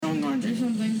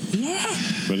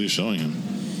What are you showing him?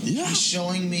 Yeah. He's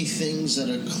showing me things that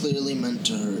are clearly meant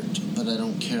to hurt, but I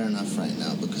don't care enough right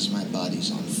now because my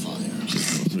body's on fire.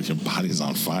 Your body's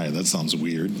on fire. That sounds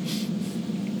weird.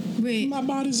 Wait. My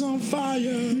body's on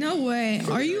fire. No way.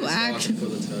 Are you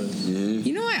actually?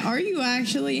 You know what? Are you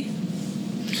actually?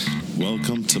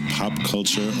 Welcome to Pop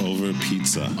Culture Over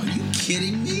Pizza. Are you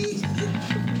kidding me?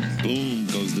 Boom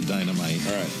goes the dynamite.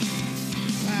 All right.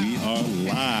 Wow. We are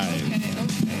live Okay.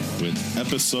 with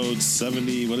episode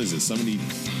 70. What is it?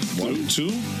 71? 72.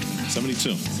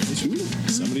 72.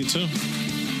 Episode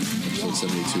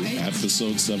 72.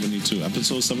 Episode 72.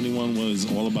 Episode 71 was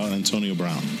all about Antonio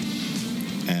Brown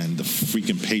and the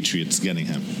freaking Patriots getting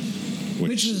him.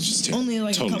 Which was only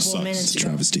like totally a couple of minutes ago.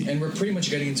 Travesty. And we're pretty much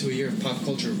getting into a year of pop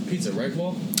culture pizza, right,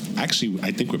 Walt? Actually,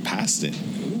 I think we're past it.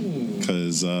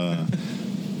 Because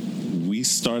we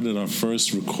started our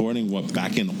first recording,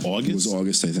 back in August? It was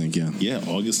August, I think, yeah. Yeah,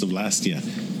 August of last year.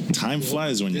 Time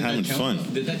flies when you're having fun.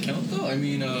 Did that count, though? I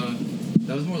mean,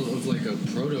 that was more of like a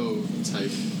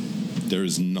prototype. There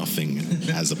is nothing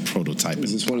as a prototype.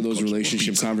 Is this one of those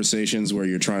relationship conversations where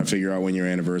you're trying to figure out when your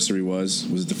anniversary was?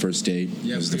 Was it the first date?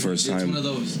 Yeah, was it the first time? It's one of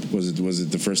those. Was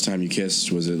it the first time you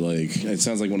kissed? Was it like? It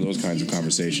sounds like one of those kinds of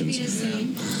conversations.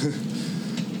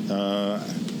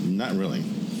 Not really.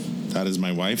 That is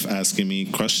my wife asking me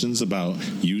questions about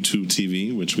YouTube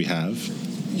TV, which we have.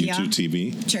 YouTube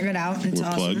TV. Check it out. It's We're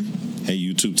awesome. plugged. Hey,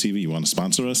 YouTube TV, you want to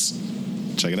sponsor us?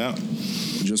 Check it out.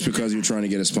 Just because you're trying to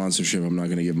get a sponsorship, I'm not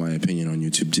going to give my opinion on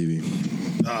YouTube TV.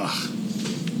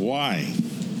 Why?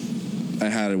 I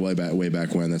had it way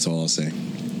back when. That's all I'll say.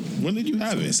 When did you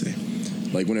have it?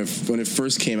 Like when it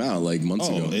first came out, like months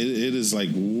ago. It is like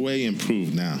way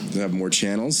improved now. They have more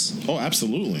channels. Oh,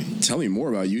 absolutely. Tell me more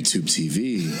about YouTube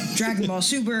TV. Dragon Ball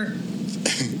Super.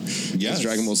 Yes, It's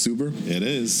Dragon Ball Super. It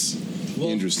is.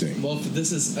 Interesting. Well,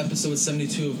 this is episode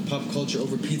 72 of Pop Culture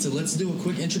Over Pizza. Let's do a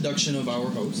quick introduction of our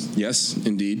host. Yes,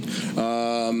 indeed.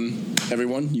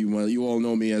 Everyone, you all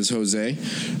know me as Jose.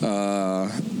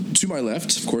 To my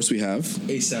left, of course, we have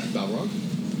ASAP Balrog.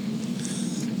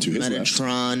 to his left.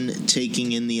 Metatron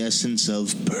taking in the essence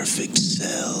of Perfect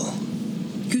Cell.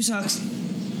 Who sucks?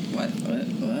 What?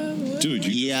 Dude,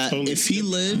 you Yeah, totally if he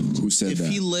lived, Who said that?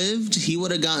 he lived, he would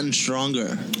have gotten stronger.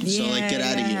 So get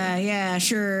out of here. Yeah,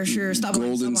 sure. Stop lying,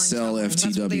 Golden stop Cell lying. That's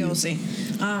what they FTW. all say.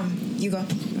 You go.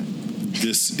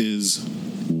 This is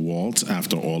Walt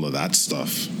after all of that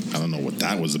stuff. I don't know what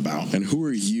that was about. And who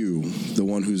are you, the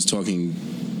one who's talking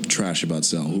trash about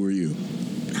Cell? Who are you?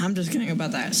 I'm just kidding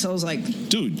about that. Cell's like...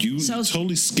 Dude, you Cell's-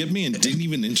 totally skipped me and didn't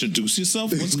even introduce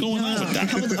yourself? What's going on with that?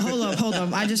 Hold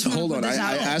up. I just want Hold to on, put this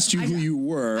I out. asked you who you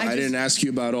were. I didn't ask you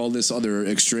about all this other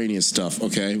extraneous stuff,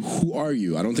 okay? Who are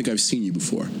you? I don't think I've seen you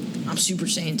before. I'm Super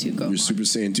Saiyan 2 Gohan. You're Super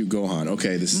Saiyan 2 Gohan.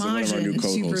 Okay, this is one of our new Majin,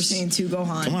 Super co-hosts. Saiyan 2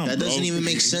 Gohan. Come on, That bro. doesn't even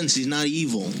make sense. He's not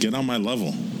evil. Get on my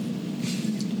level.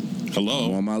 I'm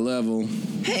Hello? on my level.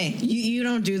 Hey, you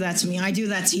don't do that to me. I do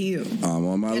that to you. I'm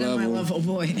on my Get level. on my level,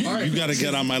 boy. All right. You got to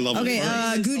get on my level. Okay,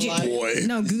 first. Gucci. Boy.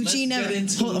 No, Gucci Let's never. get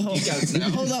into Geek Outs now.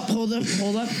 Hold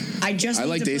up. I just. I need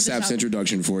liked to put this ASAP's out.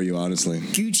 introduction for you, honestly.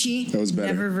 Gucci. That was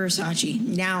better. Never Versace.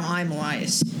 Now I'm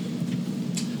Elias.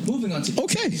 Moving on to...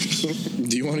 Okay.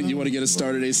 Do you want to get us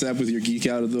started ASAP with your geek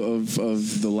out of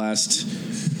the last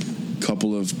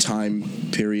couple of time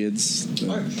periods?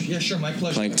 All right. Yeah, sure. My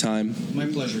pleasure. Plank time. My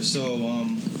pleasure. So,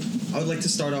 I would like to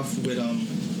start off with,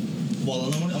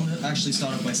 well, I'm going to actually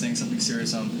start off by saying something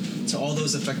serious. To all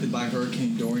those affected by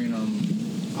Hurricane Dorian,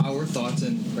 our thoughts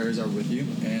and prayers are with you,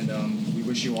 and we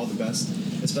wish you all the best,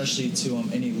 especially to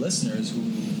any listeners who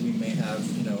we may have,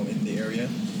 in the area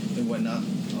and whatnot.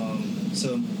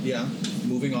 So, yeah,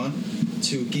 moving on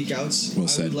to Geek Outs. Well I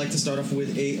said. would like to start off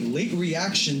with a late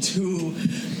reaction to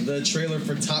the trailer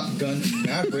for Top Gun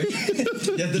Maverick.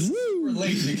 Yeah, this is super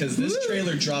late because this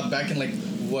trailer dropped back in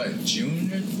June,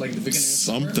 like the beginning of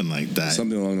summer? Something like that.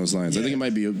 Something along those lines. I Yeah. think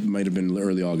it might have been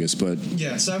early August, but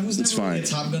Yeah, so I was It's never really a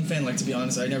fine. Top Gun fan. Like, to be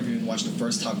honest, I never even watched the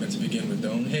first Top Gun to begin with.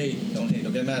 Don't hate, don't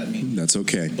get mad at me. that's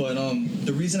okay. But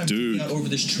the reason I'm Dude. geeking out over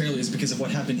this trailer is because of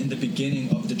what happened in the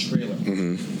beginning of the trailer.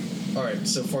 All right,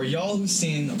 so for y'all who've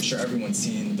seen, I'm sure everyone's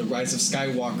seen, the Rise of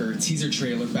Skywalker teaser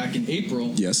trailer back in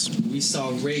April. Yes. We saw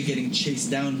Rey getting chased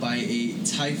down by a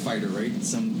TIE fighter, right?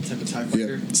 Some type of TIE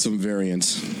fighter. Yeah, some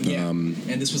variants. Yeah.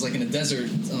 And this was like in a desert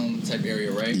type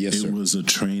area, right? Yes, It sir. was a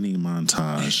training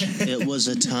montage. It was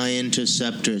a TIE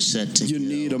interceptor set to You kill.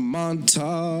 need a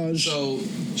montage. So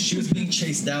she was being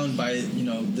chased down by,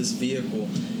 this vehicle.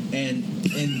 And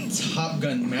in Top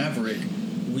Gun Maverick,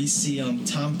 we see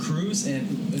Tom Cruise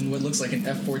in what looks like an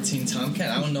F-14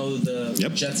 Tomcat. I don't know the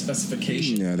Yep. jet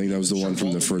specification. Yeah, I think that was the one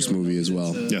from the first movie as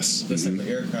well. Yes. This type of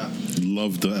aircraft.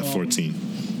 Love the F-14.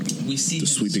 we see the him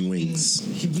sweeping zooming, wings.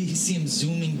 We see him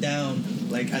zooming down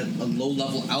like at a low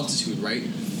level altitude, right,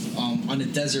 on a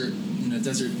desert,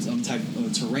 type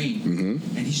terrain,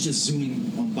 and he's just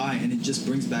zooming by, and it just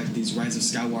brings back these Rise of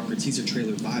Skywalker teaser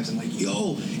trailer vibes. I'm like,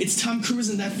 yo, it's Tom Cruise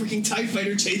and that freaking TIE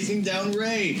fighter chasing down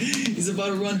Rey. He's about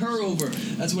to run her over.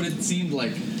 That's what it seemed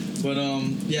like. But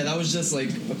yeah, that was just like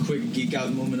a quick geek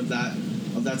out moment of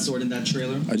that sort in that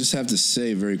trailer. I just have to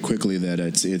say very quickly that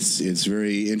it's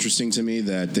very interesting to me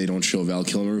that they don't show Val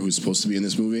Kilmer, who's supposed to be in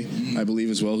this movie, I believe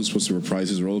as well, who's supposed to reprise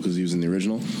his role because he was in the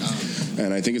original.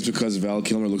 And I think it's because Val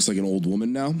Kilmer looks like an old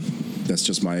woman now. That's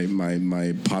just my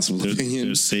possible opinion.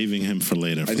 They're saving him for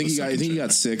later. I think he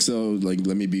got sick, so like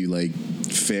let me be like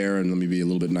fair and let me be a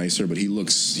little bit nicer. But he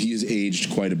has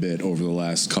aged quite a bit over the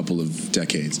last couple of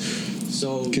decades.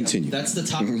 So continue. Yeah, that's the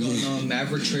Top Gun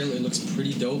Maverick trailer. It looks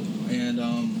pretty dope, and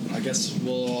I guess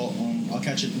I'll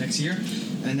catch it next year.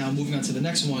 And now moving on to the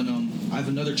next one, I have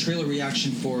another trailer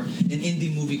reaction for an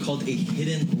indie movie called A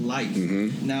Hidden Life.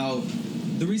 Now,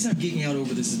 the reason I'm geeking out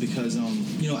over this is because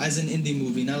as an indie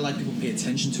movie, not a lot of people pay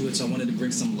attention to it. So I wanted to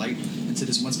bring some light into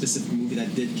this one specific movie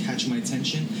that did catch my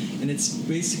attention, and it's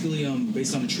basically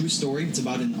based on a true story. It's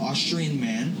about an Austrian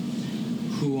man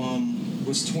who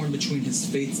was torn between his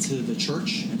faith to the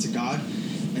church and to God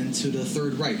and to the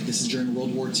Third Reich. This is during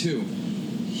World War II.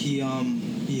 He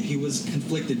was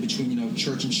conflicted between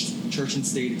church and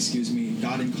state,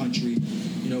 God and country.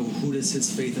 Who does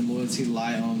his faith and loyalty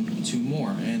lie to more?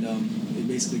 And it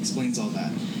basically explains all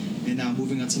that. And now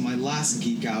moving on to my last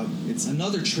geek out, it's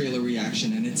another trailer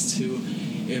reaction, and it's to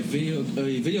a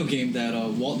video game that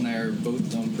Walt and I are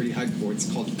both pretty hyped for.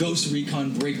 It's called Ghost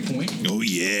Recon Breakpoint. Oh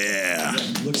yeah,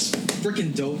 looks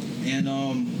freaking dope, and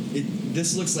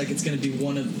this looks like it's going to be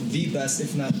one of the best,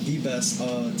 if not the best,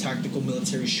 tactical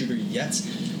military shooter yet.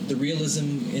 The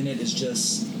realism in it is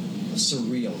just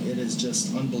surreal. It is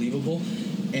just unbelievable.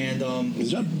 And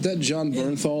is that John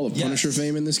Bernthal of Punisher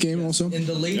fame in this game also? In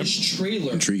the latest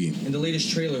trailer, intriguing. In the latest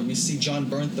trailer, we see John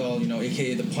Bernthal,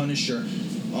 aka the Punisher,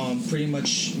 pretty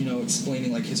much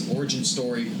explaining like his origin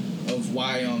story of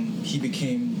why he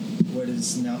became what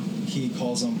is now he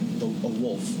calls a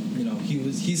wolf. He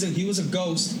was a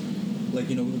ghost,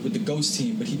 with the ghost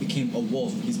team, but he became a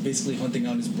wolf. He's basically hunting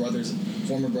out his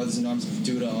former brothers in arms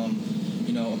due to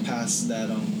a past that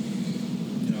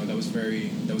that was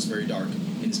very dark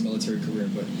in his military career.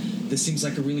 But this seems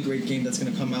like a really great game that's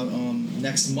going to come out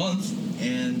next month,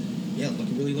 and yeah,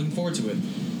 really looking forward to it.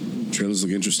 Trailers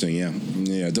look interesting, yeah,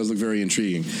 it does look very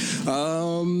intriguing.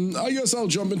 I guess I'll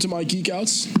jump into my geek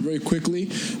outs very quickly.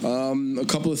 A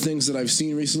couple of things that I've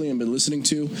seen recently and been listening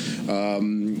to.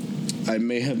 I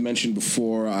may have mentioned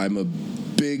before, I'm a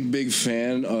big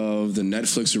fan of the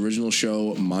Netflix original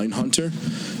show Mindhunter.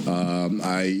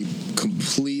 I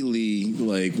completely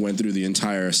went through the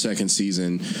entire second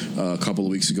season a couple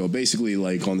of weeks ago, basically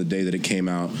on the day that it came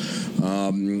out.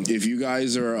 If you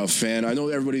guys are a fan, I know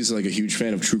everybody's a huge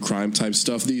fan of true crime type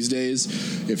stuff these days.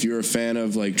 If you're a fan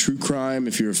of true crime,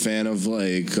 if you're a fan of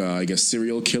I guess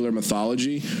serial killer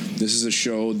mythology, this is a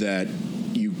show that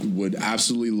you would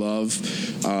absolutely love.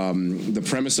 The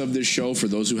premise of this show, for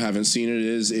those who haven't seen it,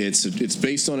 is it's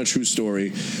based on a true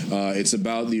story. It's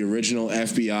about the original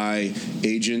FBI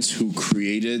agents who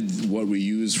created what we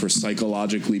use for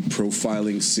psychologically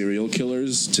profiling serial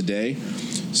killers today.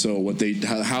 So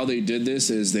how they did this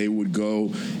is they would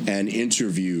go and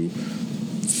interview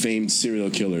famed serial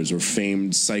killers or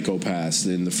famed psychopaths.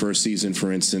 In the first season,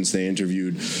 for instance, they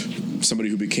interviewed somebody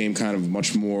who became kind of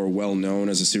much more well-known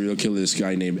as a serial killer, this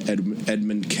guy named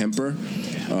Edmund Kemper,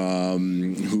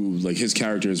 who, his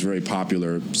character is very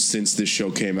popular since this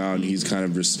show came out, and he's kind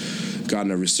of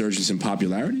gotten a resurgence in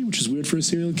popularity, which is weird for a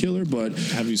serial killer. But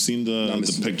have you seen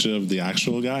the picture of the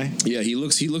actual guy? Yeah, he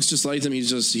looks just like him. He's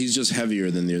just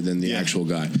heavier than the actual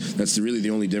guy. That's really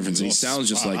the only difference. And he sounds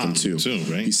just like him too.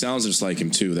 Right? He sounds just like him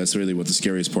too. That's really what the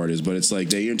scariest part is. But it's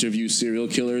they interview serial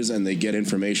killers and they get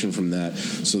information from that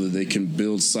so that they can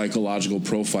build psychological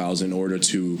profiles in order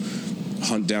to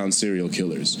hunt down serial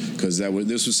killers, because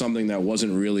this was something that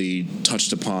wasn't really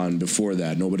touched upon before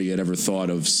that. Nobody had ever thought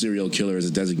of serial killer as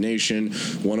a designation.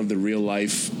 One of the real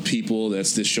life people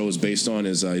this show is based on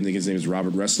is, I think his name is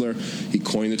Robert Ressler. He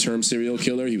coined the term serial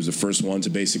killer. He was the first one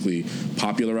to basically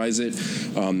popularize it.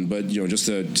 But just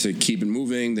to keep it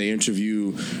moving, they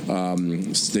interview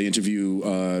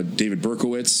David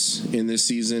Berkowitz in this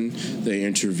season. They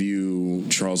interview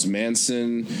Charles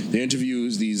Manson. They interview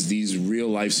these real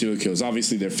life serial killers.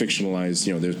 Obviously, they're fictionalized.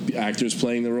 They're actors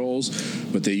playing the roles,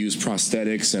 but they use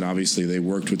prosthetics, and obviously they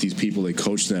worked with these people. They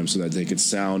coached them so that they could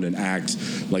sound and act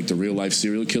like the real life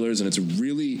serial killers. And it's a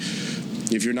really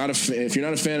if you're not a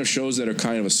fan of shows that are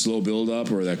kind of a slow build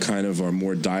up or that kind of are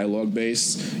more dialogue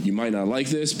based, you might not like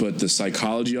this. But the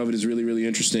psychology of it is really, really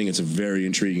interesting. It's a very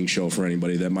intriguing show for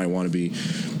anybody that might want to be,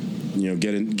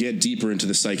 get deeper into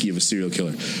the psyche of a serial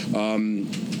killer.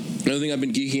 Another thing I've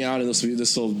been geeking out, and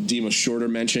this will deem a shorter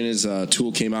mention, is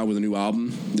Tool came out with a new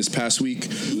album this past week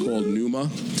called Numa,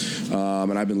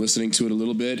 and I've been listening to it a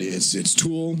little bit. It's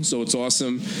Tool, so it's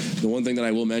awesome. The one thing that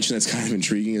I will mention that's kind of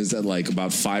intriguing is that like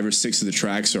about 5 or 6 of the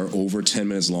tracks are over 10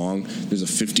 minutes long. There's a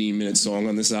 15-minute song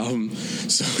on this album,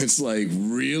 so it's like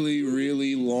really,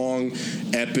 really long,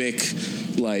 epic,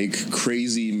 like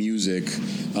crazy music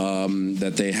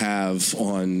that they have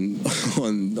on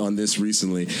this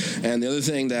recently. And the other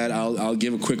thing that I'll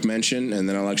give a quick mention, and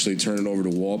then I'll actually turn it over to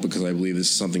Walt, because I believe this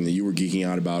is something that you were geeking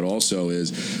out about also,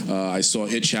 is I saw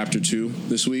It Chapter 2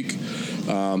 this week.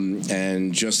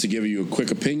 And just to give you a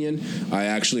quick opinion, I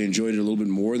actually enjoyed it a little bit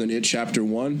more than It Chapter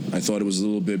 1. I thought it was a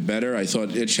little bit better. I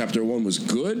thought It Chapter 1 was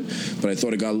good, but I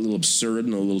thought it got a little absurd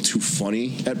and a little too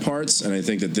funny at parts. And I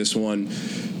think that this one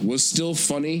was still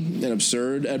funny and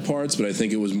absurd at parts, but I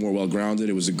think it was more well-grounded.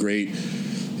 It was a great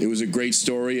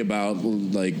story about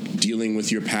like dealing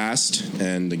with your past,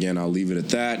 and again, I'll leave it at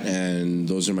that. And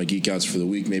those are my geek outs for the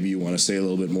week. Maybe you want to say a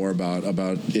little bit more about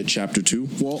It Chapter 2,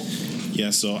 Walt? Yeah,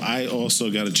 so I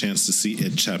also got a chance to see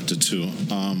It Chapter 2.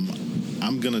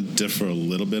 I'm gonna differ a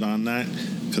little bit on that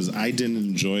because I didn't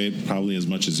enjoy it probably as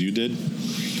much as you did.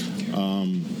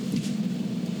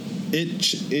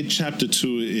 It Chapter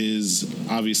 2 is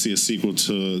obviously a sequel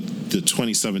to the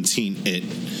 2017 It,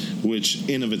 which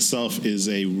in of itself is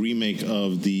a remake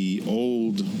of the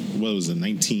old, what was it,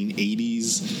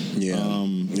 1980s? Yeah,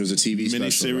 it was a TV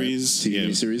miniseries. Special, right?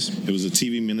 Miniseries. It was a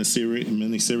TV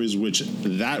miniseries, which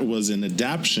that was an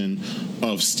adaptation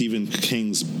of Stephen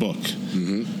King's book.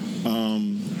 Mm-hmm.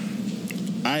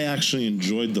 I actually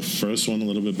enjoyed the first one a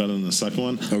little bit better than the second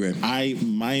one. Okay.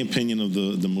 My opinion of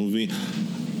the movie,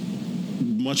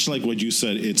 much like what you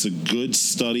said, it's a good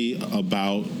study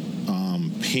about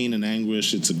pain and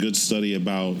anguish. It's a good study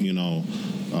about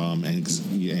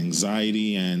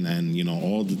anxiety and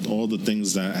all the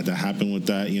things that happen with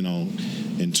that,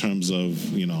 in terms of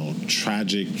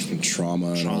tragic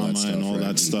trauma and all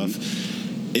that stuff.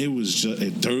 It was just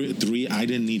three. I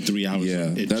didn't need 3 hours. Yeah,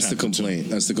 that's the complaint.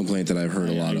 That's the complaint that I've heard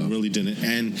a lot of. I really didn't,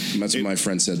 and that's what my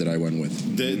friend said that I went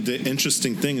with. The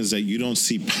interesting thing is that you don't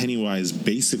see Pennywise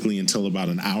basically until about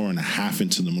an hour and a half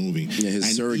into the movie. Yeah,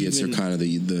 his surrogates are kind of the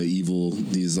evil.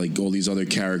 These like all these other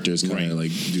characters kind of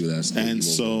like do that. And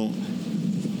so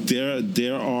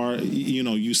there are,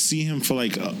 you see him for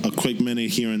like a quick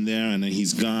minute here and there, and then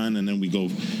he's gone, and then we go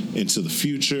into the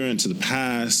future, into the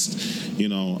past,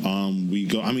 we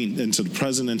go, into the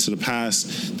present, into the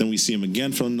past, then we see him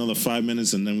again for another 5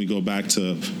 minutes, and then we go back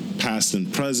to past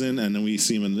and present, and then we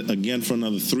see him again for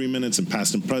another 3 minutes and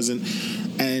past and present.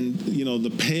 And, the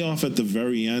payoff at the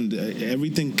very end,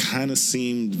 everything kind of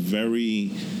seemed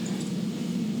very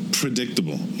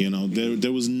predictable.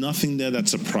 There was nothing there that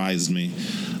surprised me.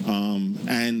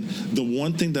 And the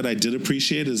one thing that I did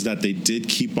appreciate is that they did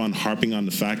keep on harping on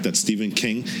the fact that Stephen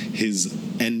King, his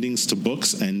endings to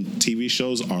books and TV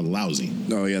shows are lousy.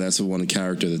 Oh yeah, that's the one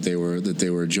character that they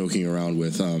were joking around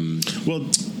with. Well,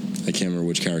 I can't remember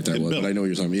which character it was, but I know what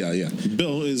you're talking about. Yeah.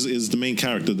 Bill is the main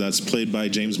character that's played by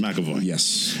James McAvoy.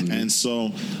 Yes. Mm-hmm. And so,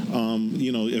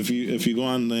 if you go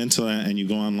on the internet and you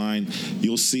go online,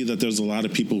 you'll see that there's a lot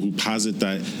of people who posit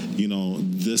that,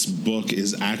 this book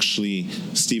is actually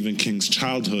Stephen King's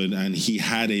childhood, and he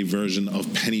had a version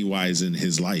of Pennywise in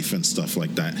his life and stuff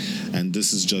like that. And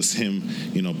this is just him,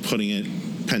 putting it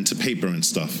pen to paper and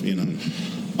stuff,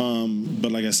 Mm-hmm.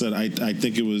 But like I said, I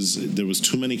think there was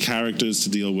too many characters to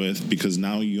deal with, because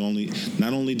now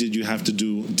not only did you have to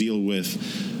deal with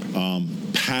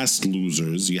past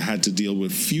losers, you had to deal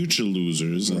with future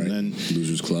losers, and then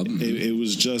Losers Club. It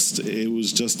was just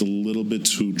a little bit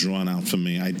too drawn out for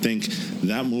me. I think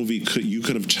that movie you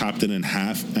could have chopped it in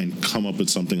half and come up with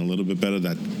something a little bit better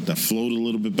that flowed a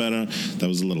little bit better, that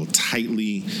was a little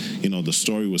tightly, the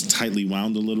story was tightly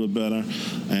wound a little bit better,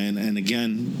 and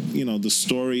again, the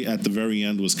story at the very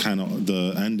end was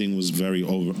the ending was very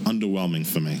underwhelming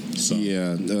for me. So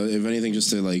yeah, if anything, just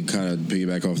to like kind of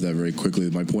piggyback off that very quickly,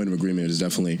 my point of agreement is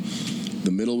definitely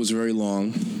the middle was very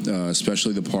long,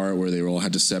 especially the part where they all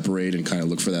had to separate and kind of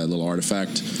look for that little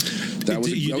artifact. That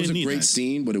was a great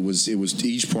scene, but it was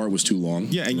each part was too long.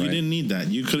 Yeah, and you didn't need that.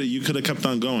 You could have kept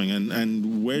on going.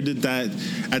 And where did that,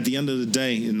 at the end of the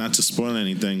day, and not to spoil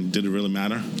anything, did it really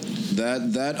matter?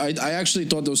 I actually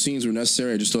thought those scenes were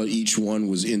necessary. I just thought each one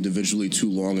was individually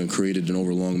too long and created an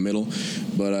overlong middle.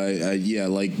 But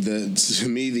to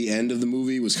me, the end of the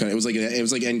movie was it was like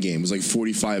Endgame. It was like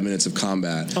 45 minutes of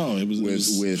combat. Oh, it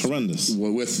was horrendous.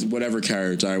 With whatever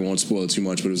character, I won't spoil it too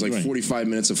much, but it was like 45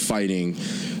 minutes of fighting,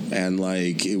 and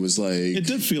it was like it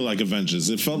did feel like Avengers.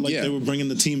 It felt like they were bringing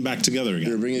the team back together again.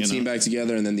 They were bringing the team back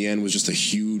together, and then the end was just a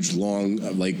huge, long,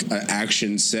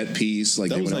 action set piece.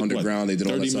 Like they went underground. They did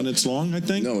all that stuff. 30 minutes long, I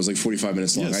think. No, it was like 45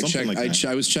 minutes long.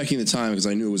 Yeah, I was checking the time because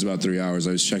I knew it was about 3 hours.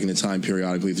 I was checking the time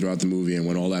periodically throughout the movie, and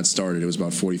when all that started, it was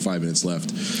about 45 minutes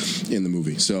left in the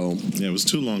movie. So yeah, it was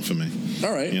too long for me.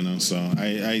 All right, so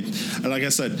I like I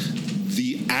said,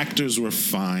 the actors were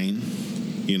fine.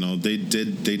 Bill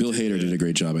Hader did a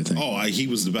great job, I think. Oh, he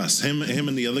was the best. Him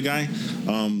and the other guy.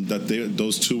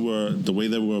 Those two were the way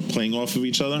they were playing off of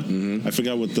each other. Mm-hmm. I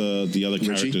forgot what the other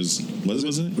characters.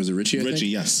 Was it? Was it Richie? Richie,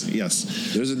 yes.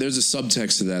 There's a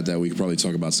subtext to that we could probably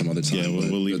talk about some other time. Yeah,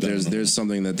 we'll leave that. There's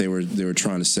something that they were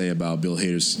trying to say about Bill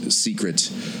Hader's secret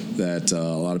that a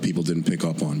lot of people didn't pick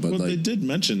up on. But they did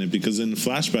mention it because in the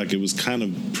flashback it was kind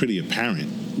of pretty apparent.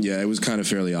 Yeah, it was kind of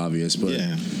fairly obvious,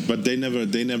 but they never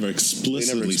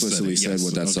explicitly said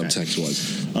what that subtext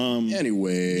was.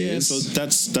 Anyways, so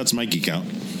that's my geek out.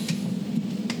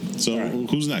 So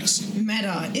who's next?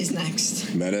 Meta is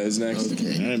next.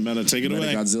 Okay. All right, Meta, take it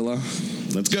away. Godzilla.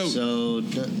 Let's go. So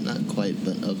not quite,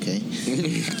 but okay.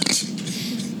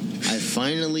 I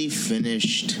finally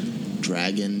finished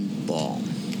Dragon Ball.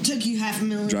 Took you half a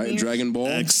million years. Dragon Ball.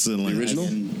 Excellent. The original.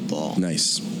 Dragon Ball.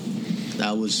 Nice.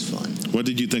 That was fun. What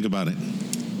did you think about it?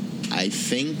 I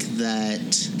think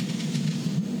that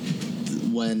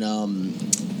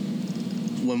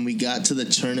when we got to the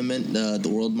tournament, the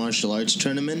World Martial Arts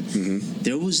Tournament,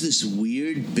 there was this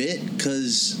weird bit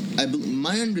because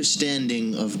my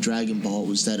understanding of Dragon Ball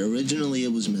was that originally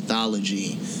it was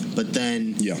mythology, but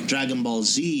then Dragon Ball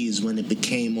Z is when it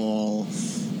became all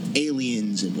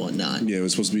aliens and whatnot. Yeah, it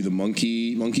was supposed to be the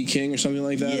Monkey King or something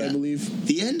like that, I believe.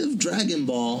 The end of Dragon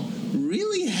Ball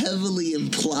really heavily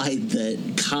implied that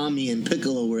Kami and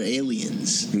Piccolo were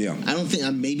aliens. Yeah. I don't think,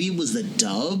 maybe it was the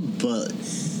dub, but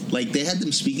they had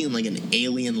them speaking in an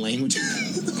alien language.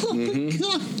 Oh my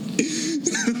god.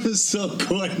 It was so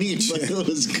corny, but it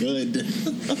was good.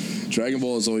 Dragon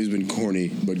Ball has always been corny,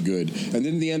 but good. And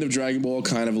then the end of Dragon Ball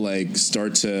kind of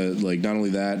start to not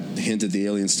only that hint at the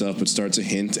alien stuff, but start to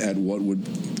hint at what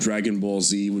would Dragon Ball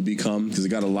Z would become, because it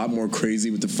got a lot more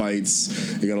crazy with the fights.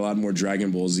 It got a lot more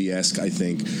Dragon Ball Z-esque, I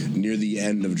think, near the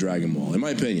end of Dragon Ball. In my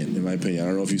opinion, I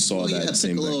don't know if you saw that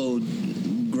same Piccolo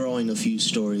thing. Growing a few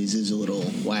stories is a little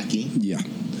wacky. Yeah.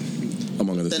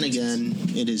 Among other things. Then again,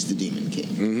 it is the Demon King.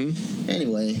 Mm-hmm.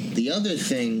 Anyway, the other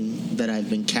thing that I've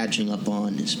been catching up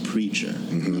on is Preacher.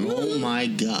 Mm-hmm. Oh my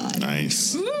god.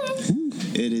 Nice.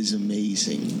 It is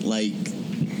amazing. I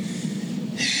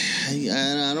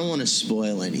don't want to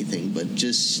spoil anything, but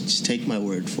just take my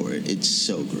word for it. It's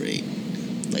so great.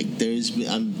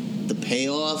 The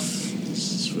payoff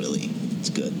is it's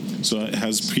good. So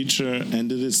has Preacher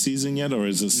ended its season yet, or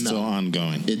is it still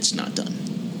ongoing? It's not done.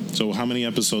 So how many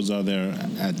episodes are there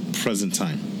at present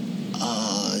time?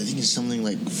 I think it's something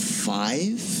like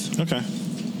 5. Okay.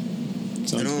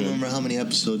 I don't remember how many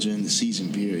episodes are in the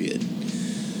season period,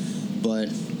 but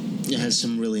it has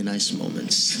some really nice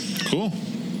moments. Cool.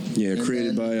 Yeah,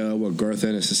 created by Garth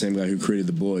Ennis, the same guy who created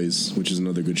The Boys, which is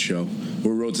another good show.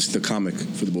 Or wrote the comic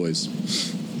for The Boys.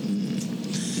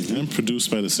 And produced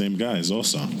by the same guys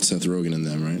also. Seth Rogen and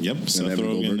them, right? Yep, Seth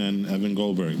Rogen and Evan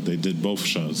Goldberg. They did both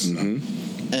shows.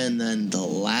 Mm-hmm. And then the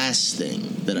last thing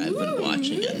that I've been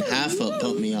watching, and Hafa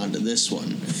put me onto this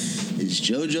one, is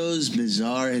JoJo's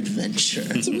Bizarre Adventure.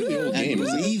 It's a really old game.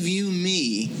 Believe you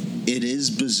me, it is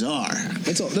bizarre.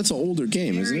 That's an older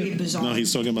game, isn't it? Bizarre. No,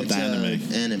 he's talking about the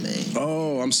anime.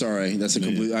 Oh, I'm sorry. That's a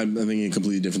complete. I'm thinking a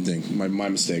completely different thing. My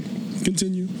mistake.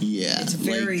 Continue. Yeah, it's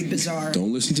very bizarre.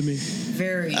 Don't listen to me.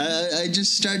 Very. I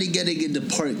just started getting into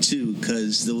part 2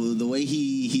 because the way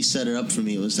he set it up for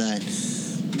me was that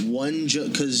one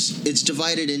because it's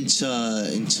divided into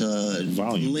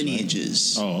volumes,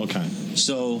 lineages. Right? Oh, okay.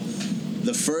 So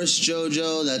the first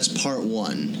JoJo, that's part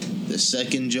 1. The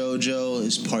second JoJo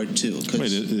is part 2.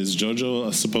 Wait, is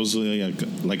JoJo supposedly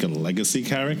like a legacy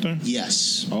character?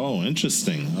 Yes. Oh,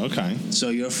 interesting. Okay. So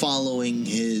you're following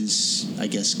his, I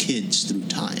guess, kids through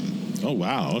time. Oh,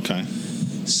 wow. Okay.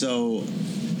 So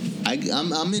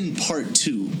I'm in part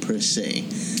 2 per se,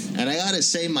 and I gotta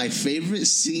say my favorite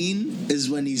scene is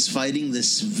when he's fighting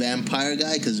this vampire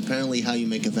guy, because apparently how you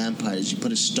make a vampire is you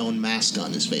put a stone mask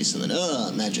on his face and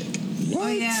then magic. What? Oh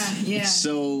yeah.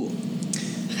 So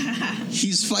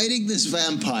He's fighting this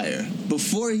vampire.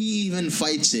 Before he even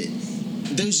fights it,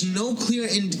 there's no clear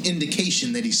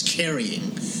indication that he's carrying.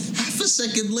 Half a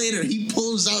second later, he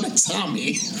pulls out a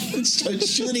Tommy and starts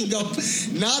shooting up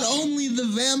not only the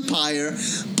vampire,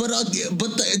 but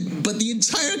the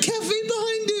entire cafe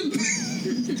behind him.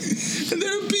 And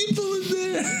there are people in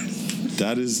there.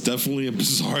 That is definitely a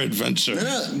bizarre adventure.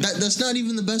 No, that's not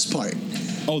even the best part.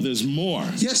 Oh, there's more.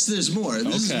 Yes, there's more.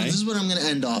 This is what I'm going to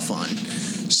end off on.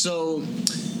 So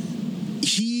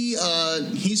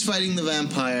he's fighting the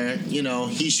vampire. You know,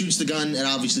 he shoots the gun. It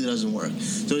obviously doesn't work.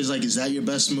 So he's like, "Is that your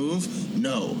best move?"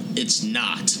 "No, it's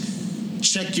not.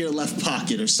 Check your left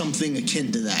pocket," or something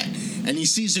akin to that. And he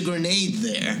sees a grenade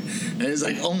there, and he's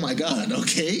like, "Oh my god,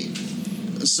 okay.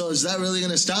 So is that really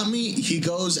going to stop me?" He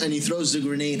goes and he throws the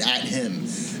grenade at him.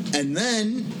 And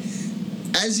then,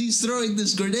 as he's throwing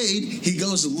this grenade, he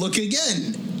goes, "Look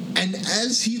again." And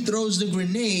as he throws the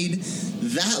grenade,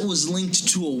 that was linked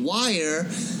to a wire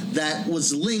that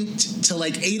was linked to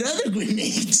like 8 other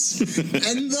grenades.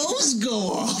 And those go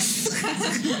off.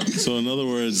 So in other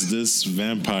words, this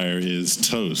vampire is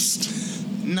toast.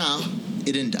 No,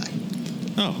 it didn't die.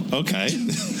 Oh, okay.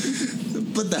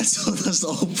 But that's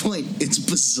the whole point. It's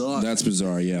bizarre. That's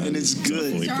bizarre, yeah. And it's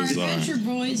good. Definitely Bizarre adventure,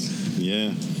 boys.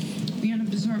 Yeah. We on a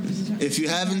bizarre. If you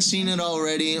haven't seen it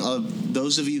already,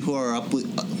 those of you who are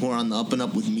on the up and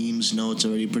up with memes know it's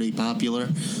already pretty popular.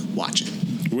 Watch it.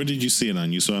 Where did you see it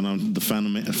on? You saw it on the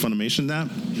Funimation app?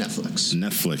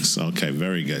 Netflix. Okay,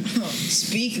 very good. Oh,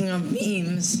 speaking of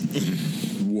memes,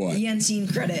 What? the unseen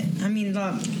credit. I mean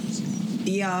the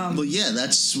Well, yeah,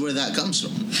 that's where that comes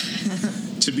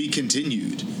from. To be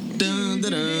continued.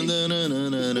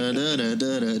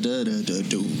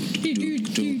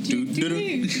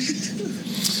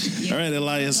 All right,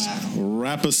 Elias,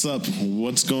 wrap us up.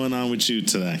 What's going on with you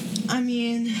today? I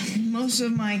mean, most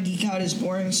of my geek out is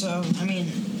boring, so I mean,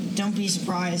 don't be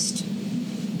surprised.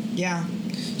 Yeah.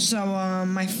 So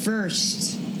my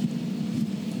first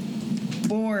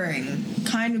boring,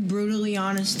 kind of brutally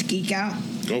honest geek out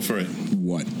Go for it.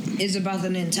 What? is about the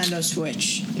Nintendo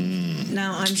Switch.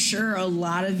 Now, I'm sure a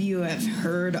lot of you have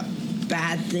heard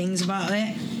bad things about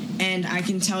it, and I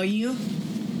can tell you,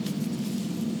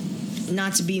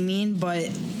 not to be mean,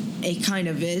 but it kind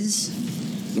of is.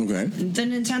 Okay. The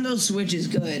Nintendo Switch is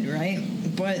good, right?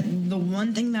 But the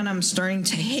one thing that I'm starting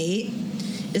to hate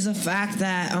is the fact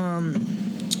that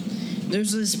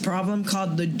there's this problem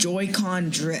called the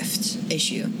Joy-Con drift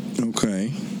issue.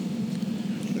 Okay.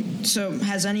 So,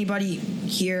 has anybody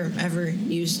here ever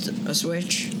used a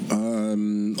Switch?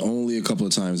 Only a couple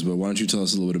of times, but why don't you tell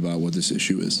us a little bit about what this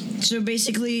issue is? So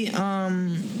basically,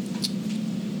 the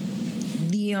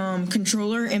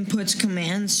controller inputs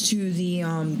commands to the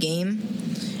game,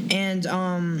 and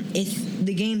if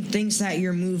the game thinks that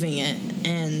you're moving it,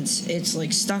 and it's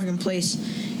like stuck in place,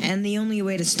 and the only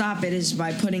way to stop it is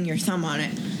by putting your thumb on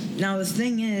it. Now the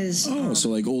thing is, So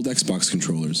like old Xbox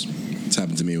controllers. It's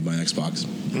happened to me with my Xbox.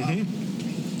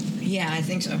 yeah, I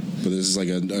think so. But this is like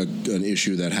an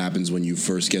issue that happens when you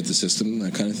first get the system,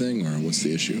 that kind of thing, or what's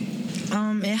the issue?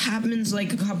 It happens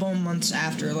like a couple of months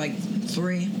after, like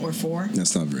 3 or 4.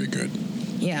 That's not very good.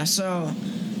 Yeah, so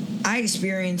I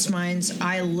experienced mine's.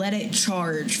 I let it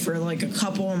charge for like a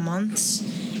couple of months,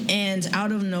 and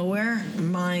out of nowhere,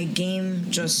 my game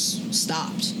just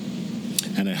stopped.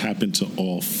 And it happened to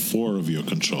all 4 of your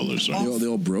controllers, right? They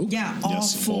all broke? Yeah, all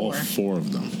Yes, 4. all 4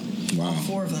 of them. Wow. All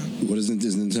 4 of them. What is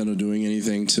Nintendo doing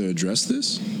anything to address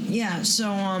this? Yeah,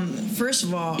 so first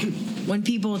of all, when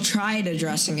people tried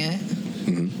addressing it,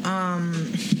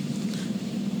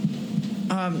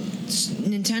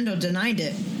 Nintendo denied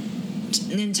it.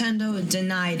 Nintendo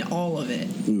denied all of it.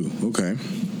 Ooh, okay.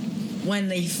 When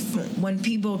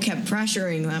people kept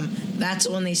pressuring them, that's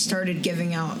when they started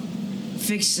giving out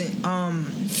fixes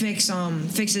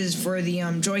for the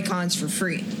Joy-Cons for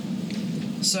free.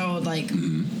 So like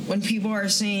when people are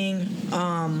saying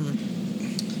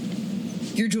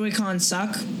your Joy-Cons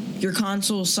suck, your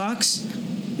console sucks,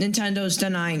 Nintendo's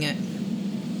denying it.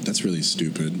 That's really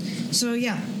stupid. So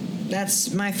yeah, that's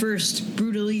my first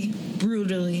brutally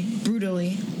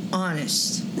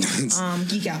honest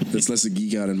geek out. That's less a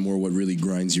geek out and more what really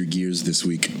grinds your gears this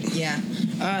week. Yeah.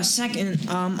 Second,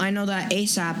 I know that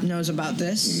ASAP knows about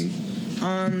this.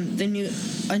 A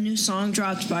new song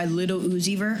dropped by Little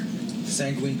Uzi Vert.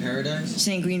 Sanguine Paradise.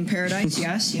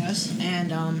 Yes.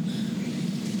 And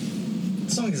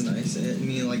The song is nice. I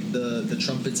mean, like the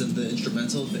trumpets of the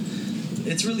instrumental.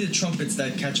 It's really the trumpets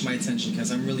that catch my attention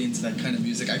because I'm really into that kind of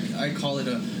music. I call it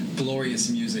a glorious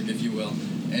music, if you will.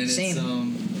 And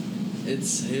Same.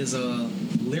 it's his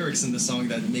lyrics in the song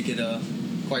that make it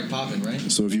quite popping, right?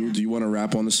 So do you want to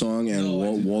rap on the song, and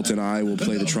No, Walt and I will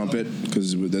play the trumpet,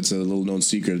 because that's a little known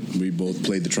secret. We both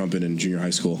played the trumpet in junior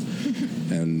high school,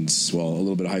 and a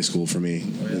little bit of high school for me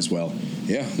as well.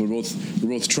 Yeah, we're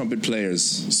both trumpet players,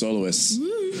 soloists,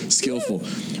 skillful.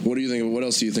 What do you think? What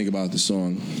else do you think about the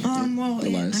song?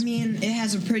 It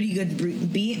has a pretty good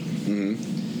beat.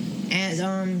 Mm-hmm.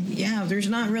 And there's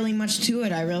not really much to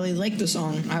it. I really like the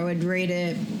song. I would rate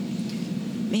it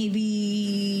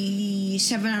maybe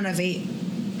 7 out of 8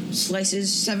 slices,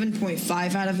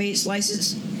 7.5 out of 8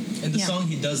 slices. In the song,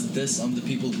 he does this on the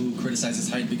people who criticize his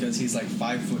height because he's like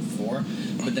 5'4",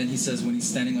 but then he says when he's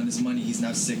standing on his money, he's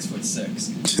now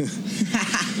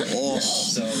 6'6".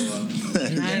 So,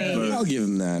 nice. I'll give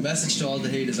him that. Message to all the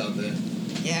haters out there.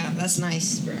 Yeah, that's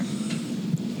nice, bro.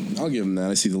 I'll give him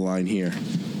that. I see the line here.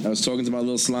 I was talking to my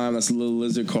little slime. That's a little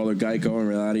lizard. Call her Geico. In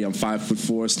reality, I'm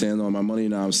 5'4", stand on my money.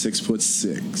 Now I'm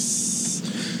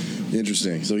 6'6".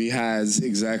 Interesting. So he has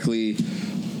exactly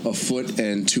a foot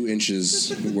and 2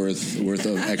 inches worth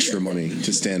of extra money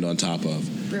to stand on top of.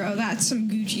 Bro, that's some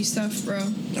Gucci stuff, bro.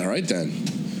 All right, then.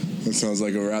 That sounds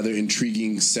like a rather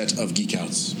intriguing set of geek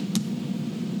outs.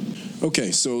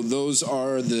 Okay, so those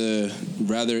are the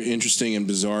rather interesting and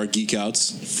bizarre geek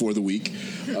outs for the week.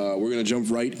 We're going to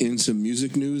jump right into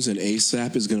music news, and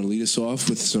ASAP is going to lead us off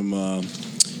with some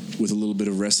with a little bit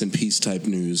of rest in peace type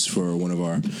news for one of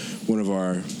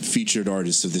our featured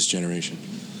artists of this generation.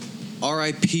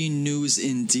 R.I.P. news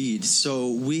indeed.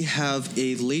 So we have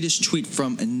a latest tweet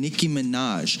from Nicki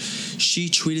Minaj. She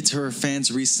tweeted to her fans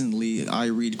recently, I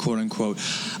read, quote unquote,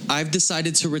 "I've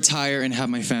decided to retire and have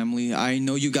my family. I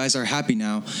know you guys are happy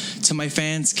now. To my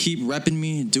fans, keep repping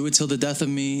me. Do it till the death of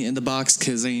me in the box,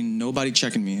 because ain't nobody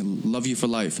checking me. Love you for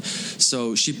life."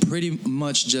 So she pretty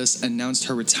much just announced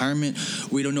her retirement.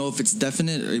 We don't know if it's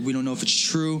definite. We don't know if it's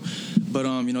true. But,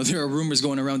 there are rumors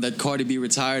going around that Cardi B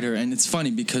retired her. And it's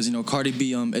funny because, Cardi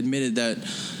B admitted that,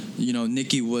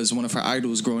 Nicki was one of her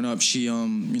idols growing up. She,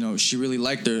 she really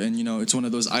liked her. And, it's one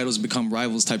of those idols become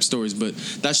rivals type stories. But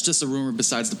that's just a rumor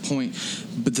besides the point.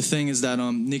 But the thing is that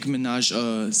Nicki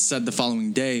Minaj said the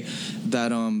following day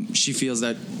that she feels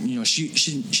that, she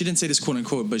didn't say this quote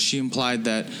unquote, but she implied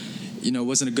that, it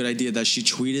wasn't a good idea that she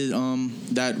tweeted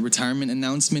that retirement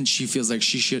announcement. She feels like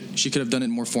she could have done it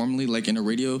more formally, like in a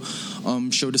radio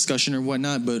show discussion or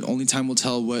whatnot. But only time will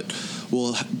tell what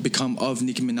will become of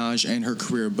Nicki Minaj and her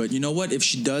career. But you know what? If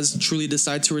she does truly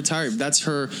decide to retire, if that's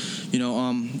her,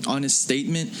 honest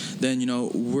statement, then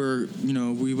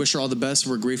we wish her all the best.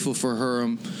 We're grateful for her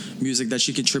music that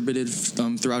she contributed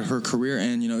throughout her career,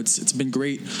 and it's been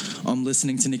great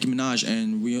listening to Nicki Minaj.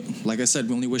 And we, like I said,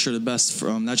 we only wish her the best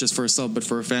for not just for herself but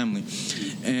for her family.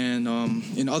 And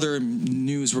in other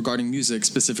news regarding music,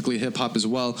 specifically hip hop as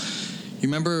well, you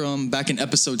remember back in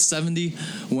episode 70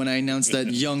 when I announced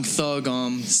that Young Thug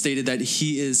stated that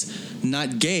he is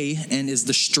not gay and is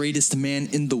the straightest man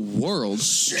in the world.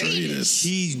 Straightest.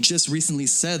 He just recently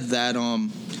said that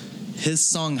his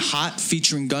song Hot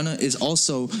featuring Gunna is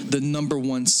also the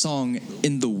 #1 song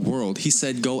in the world. He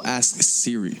said, "Go ask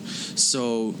Siri."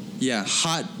 So, yeah,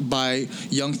 Hot by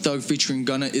Young Thug featuring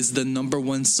Gunna is the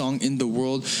 #1 song in the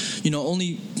world.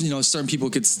 Only, certain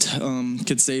people could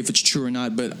say if it's true or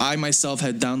not, but I myself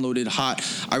had downloaded Hot.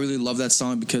 I really love that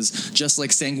song because just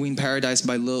like Sanguine Paradise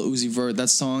by Lil Uzi Vert,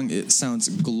 that song, it sounds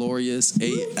glorious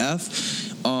AF.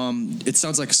 It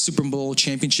sounds like Super Bowl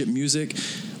championship music.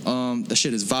 That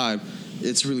shit is vibe.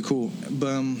 It's really cool.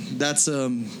 But that's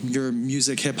your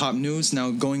music hip-hop news. Now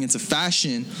going into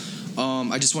fashion,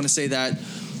 I just want to say that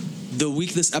the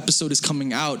week this episode is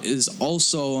coming out is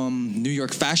also New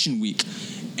York Fashion Week.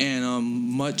 And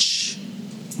much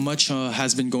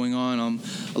has been going on.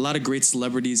 A lot of great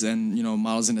celebrities and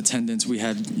models in attendance. We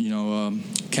had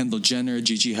Kendall Jenner,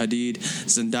 Gigi Hadid,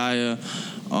 Zendaya,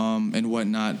 and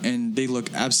whatnot, and they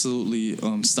look absolutely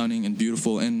stunning and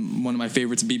beautiful. And one of my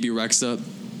favorites, BB Rexa,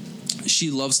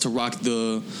 she loves to rock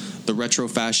the retro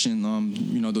fashion,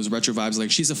 those retro vibes.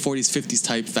 Like, she's a 40s, 50s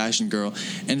type fashion girl,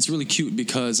 and it's really cute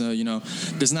because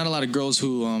there's not a lot of girls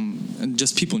who and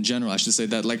just people in general, I should say,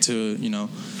 that like to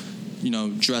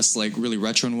dress like really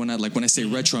retro and whatnot. Like when I say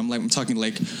retro, I'm talking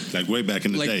like way back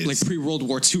in the days, like pre-World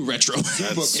War II retro.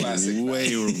 That's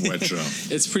way retro.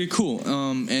 It's pretty cool.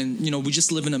 And we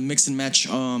just live in a mix and match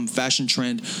fashion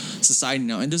trend society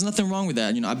now, and there's nothing wrong with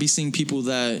that. I'd be seeing people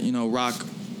that rock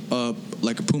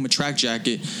like a Puma track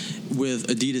jacket with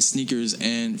Adidas sneakers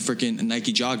and freaking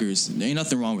Nike joggers. There ain't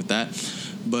nothing wrong with that.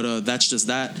 But that's just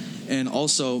that. And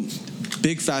also,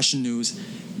 big fashion news: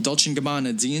 Dolce &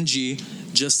 Gabbana D&G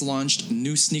just launched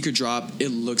new sneaker drop. It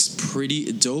looks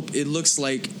pretty dope. It looks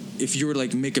like if you were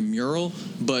to make a mural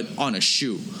but on a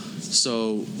shoe.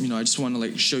 So, I just want to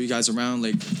like show you guys around.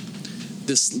 Like,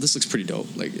 this looks pretty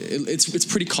dope. Like, it's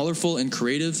pretty colorful and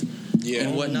creative. Yeah.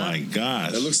 And whatnot. Oh my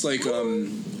gosh. It looks like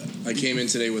I came in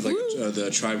today with like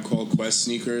the Tribe Called Quest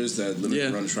sneakers, that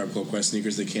limited run Tribe Called Quest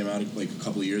sneakers that came out like a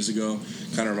couple of years ago.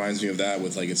 Kind of reminds me of that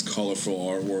with like its colorful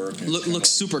artwork. Looks like,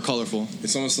 super colorful.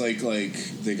 It's almost like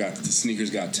the sneakers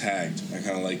got tagged. I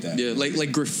kind of like that. Yeah,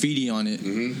 like graffiti on it.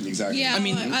 Mm-hmm, exactly. Yeah, I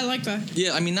mean, I like that.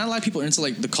 Yeah, I mean, not a lot of people are into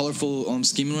like the colorful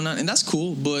scheme and whatnot, and that's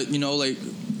cool. But like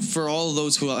for all of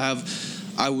those who have,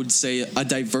 I would say, a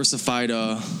diversified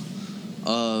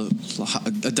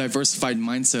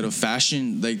mindset of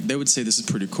fashion, like they would say this is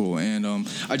pretty cool. And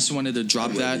I just wanted to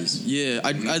drop that. Yeah,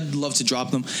 I'd love to drop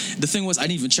them. The thing was, I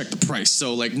didn't even check the price,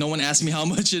 so like no one asked me how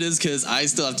much it is because I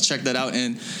still have to check that out.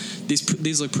 And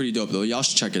these look pretty dope though. Y'all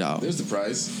should check it out. There's the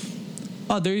price.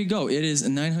 Oh, there you go. It is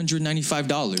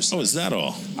 $995. Oh, is that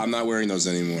all? I'm not wearing those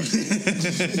anymore.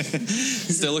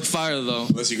 Still look fire though.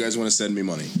 Unless you guys want to send me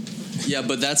money. Yeah,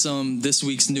 but that's this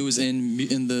week's news in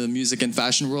the music and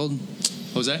fashion world.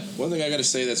 Jose? One thing I got to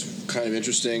say that's kind of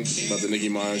interesting about the Nicki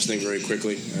Minaj thing very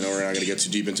quickly, I know we're not going to get too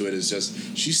deep into it, is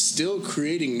just she's still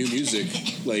creating new music,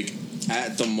 like,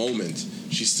 at the moment.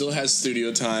 She still has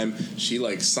studio time. She,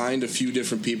 like, signed a few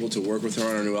different people to work with her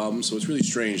on her new album, so it's really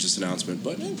strange, this announcement.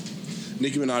 But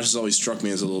Nicki Minaj has always struck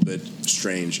me as a little bit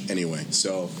strange anyway.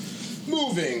 So,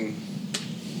 moving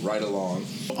right along.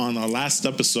 On our last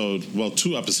episode, well,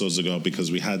 2 episodes ago,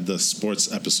 because we had the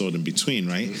sports episode in between,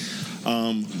 right?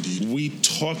 We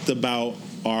talked about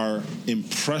our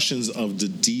impressions of the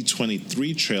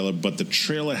D23 trailer, but the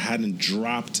trailer hadn't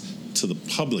dropped to the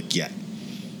public yet.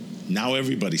 Now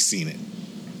everybody's seen it,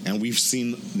 and we've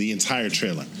seen the entire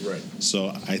trailer. Right. So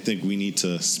I think we need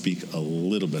to speak a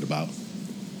little bit about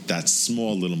that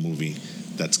small little movie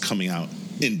that's coming out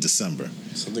in December.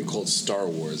 Something called Star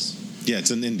Wars. Yeah,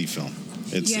 it's an indie film.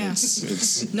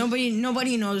 It's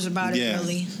Nobody knows about it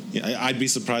really. Yeah, I'd be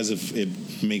surprised if it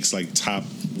makes like top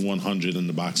 100 in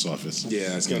the box office.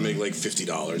 Yeah, it's gonna make like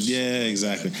 $50. Yeah,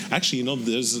 exactly. Actually,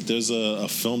 there's a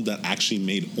film that actually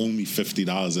made only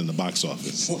 $50 in the box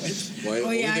office. What?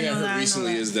 Oh, yeah, Only thing I heard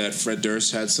recently is that Fred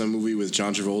Durst had some movie with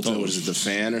John Travolta. What is it, The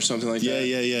Fan or something like that?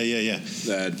 Yeah.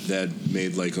 That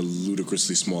made like a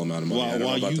ludicrously small amount of money. I don't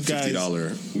know about the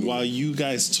 $50 movie. While you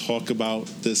guys talk about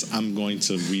this, I'm going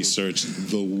to research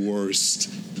the worst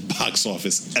box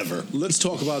office ever. Let's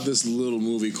talk about this little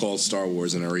movie called Star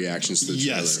Wars and our reactions to the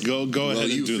trailer. Yes, go ahead and do that.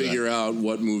 You figure out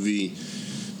what movie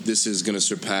this is going to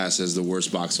surpass as the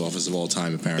worst box office of all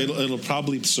time, apparently. It'll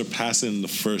probably surpass it in the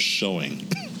first showing.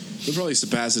 It'll probably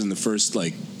surpass it in the first,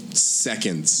 like,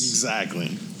 seconds.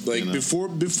 Exactly. Like,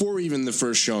 before even the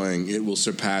first showing, it will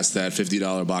surpass that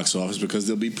 $50 box office because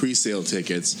there'll be pre-sale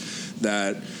tickets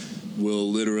that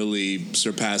will literally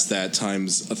surpass that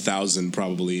times 1,000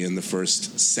 probably in the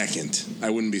first second. I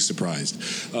wouldn't be surprised.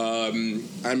 I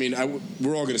mean,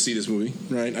 we're all going to see this movie,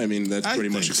 right? I mean, that's pretty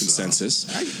much a consensus.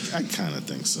 So. I kind of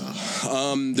think so.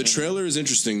 The trailer is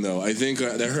interesting, though. I think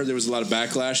I heard there was a lot of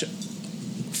backlash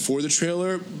for the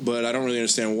trailer, but I don't really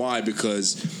understand why,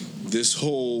 because this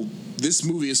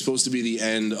movie is supposed to be the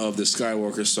end of the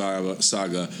Skywalker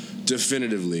saga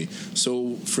definitively.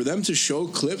 So for them to show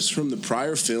clips from the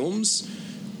prior films,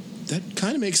 that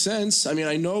kind of makes sense. I mean,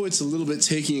 I know it's a little bit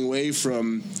taking away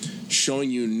from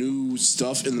showing you new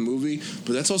stuff in the movie,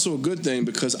 but that's also a good thing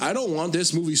because I don't want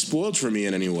this movie spoiled for me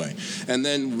in any way. And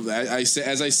then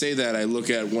as I say that, I look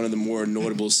at one of the more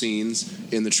notable scenes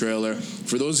in the trailer.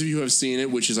 For those of you who have seen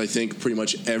it, which is I think pretty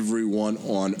much everyone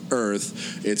on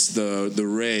Earth, it's the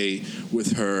Rey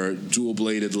with her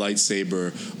dual-bladed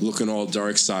lightsaber looking all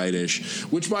dark side-ish,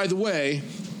 which, by the way,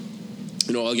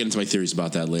 I'll get into my theories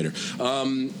about that later.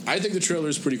 I think the trailer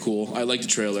is pretty cool. I like the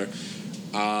trailer.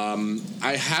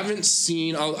 I haven't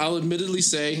seen. I'll admittedly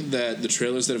say that the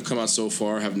trailers that have come out so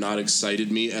far have not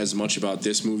excited me as much about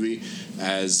this movie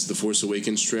as the Force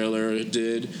Awakens trailer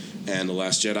did and the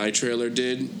Last Jedi trailer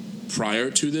did prior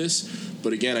to this.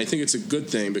 But again, I think it's a good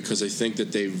thing because I think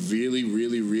that they really,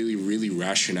 really, really, really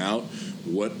ration out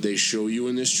what they show you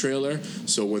in this trailer.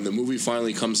 So when the movie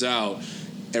finally comes out,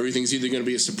 everything's either going to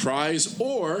be a surprise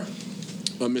or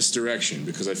a misdirection,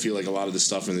 because I feel like a lot of the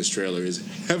stuff in this trailer is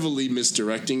heavily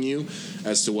misdirecting you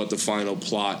as to what the final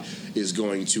plot is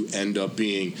going to end up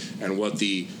being and what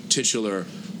the titular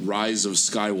Rise of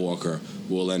Skywalker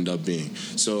will end up being.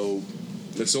 So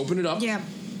let's open it up. Yeah.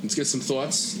 Let's get some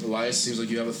thoughts. Elias, seems like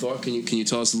you have a thought. Can you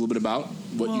tell us a little bit about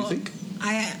what you think?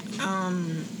 I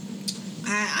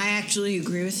actually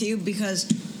agree with you because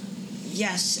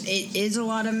yes, it is a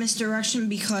lot of misdirection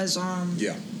because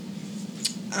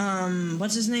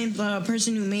what's his name? The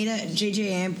person who made it,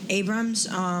 J.J. Abrams.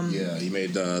 Yeah, he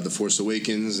made The Force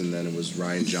Awakens, and then it was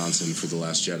Rian Johnson for The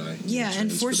Last Jedi. Yeah,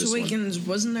 and Force Awakens,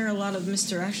 wasn't there a lot of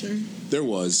misdirection? There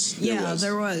was.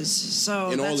 There was.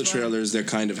 So in all the why. trailers, there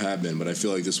kind of have been, but I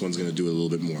feel like this one's going to do a little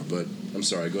bit more. But I'm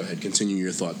sorry, go ahead. Continue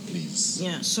your thought, please.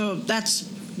 Yeah, so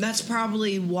that's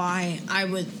probably why I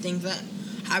would think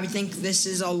this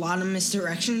is a lot of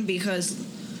misdirection, because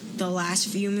the last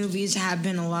few movies have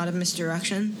been a lot of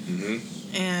misdirection.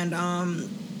 Mm-hmm. And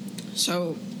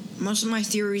so most of my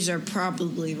theories are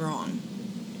probably wrong.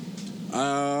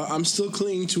 I'm still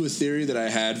clinging to a theory that I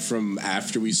had from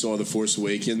after we saw The Force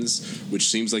Awakens, which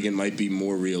seems like it might be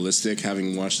more realistic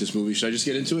having watched this movie. Should I just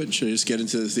get into it? Should I just get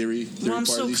into the theory Well, I'm part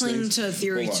still of these clinging things? to a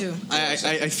theory, too.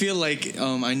 I feel like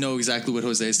I know exactly what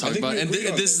Jose is talking about, and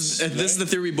this is the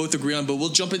theory we both agree on. But we'll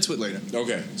jump into it later.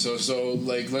 Okay, so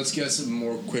like let's get some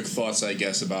more quick thoughts, I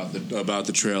guess, about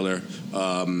the trailer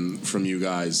from you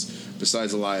guys.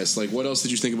 Besides Elias, like, what else did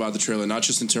you think about the trailer? Not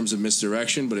just in terms of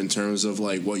misdirection, but in terms of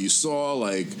like what you saw.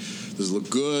 Like, does it look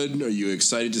good? Are you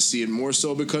excited to see it more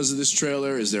so because of this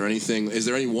trailer? Is there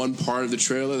any one part of the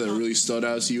trailer that really stood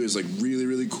out to you as like really,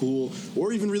 really cool,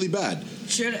 or even really bad?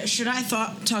 Should I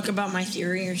talk about my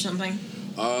theory or something?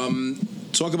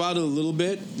 Talk about it a little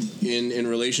bit in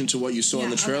relation to what you saw in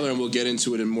the trailer, and we'll get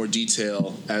into it in more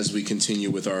detail as we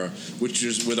continue with our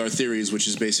theories, which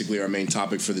is basically our main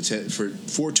topic for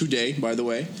today. By the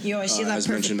way, I see that as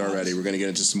mentioned already, we're going to get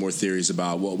into some more theories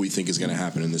about what we think is going to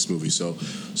happen in this movie. So,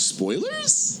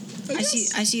 spoilers. I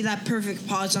see that perfect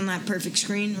pause on that perfect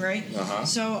screen, right?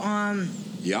 So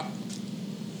yeah.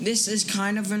 This is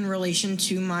kind of in relation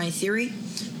to my theory,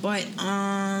 but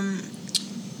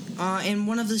in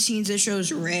one of the scenes it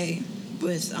shows Rey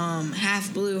with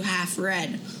half blue, half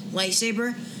red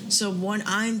lightsaber. So what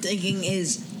I'm thinking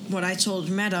is what I told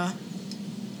Meta.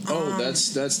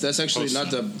 That's actually poster.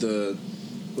 not the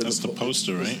That's the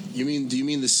poster, right? Do you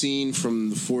mean the scene from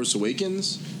The Force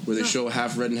Awakens where they show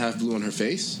half red and half blue on her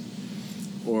face?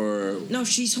 Or no,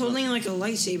 she's holding like a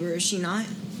lightsaber, is she not?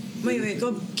 Wait,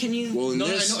 go. Can you? Well,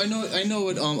 I know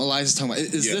what Elias is talking about.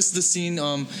 Is this the scene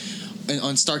on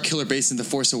Starkiller Base in The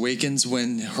Force Awakens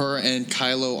when her and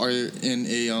Kylo are in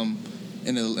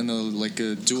a like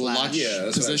a dual lock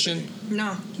position?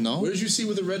 No. What did you see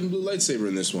with the red and blue lightsaber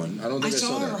in this one? I don't think I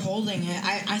saw her that. holding it.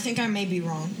 I think I may be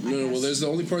wrong. No. Well, there's the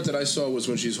only part that I saw was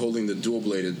when she's holding the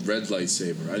dual-bladed red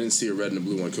lightsaber. I didn't see a red and a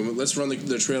blue one. Let's run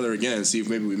the trailer again and see if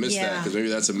maybe we missed that, because maybe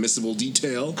that's a missable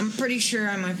detail. I'm pretty sure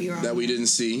I might be wrong. That we didn't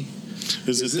see.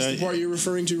 Is this the part you're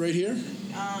referring to right here?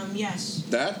 Yes.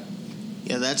 That?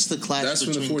 Yeah, that's the clash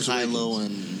between Kylo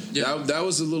and... Yeah. That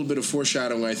was a little bit of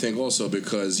foreshadowing, I think, also,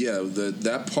 because,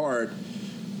 that part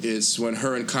is when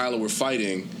her and Kylo were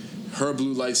fighting. Her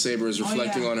blue lightsaber is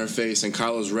reflecting on her face, and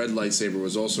Kylo's red lightsaber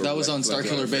was also that was on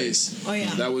Starkiller Base. Oh,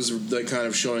 yeah. That was kind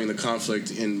of showing the conflict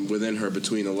within her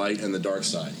between the light and the dark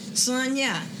side. So then,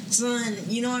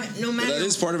 you know what? No matter... But that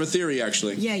is part of a theory,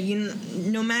 actually. Yeah,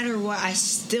 no matter what, I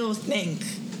still think...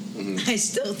 Mm-hmm. I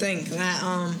still think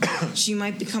that she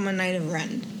might become a Knight of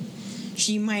Ren.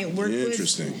 She might work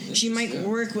She might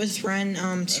work with Ren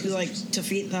to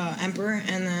defeat the Emperor,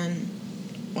 and then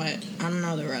what? I don't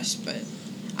know the rest, but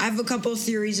I have a couple of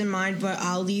theories in mind, but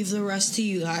I'll leave the rest to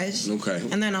you guys. Okay.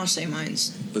 And then I'll say mine.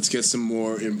 Let's get some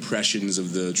more impressions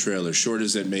of the trailer, short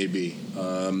as it may be.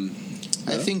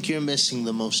 I think you're missing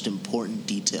the most important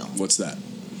detail. What's that?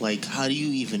 Like, how do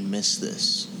you even miss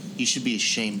this? You should be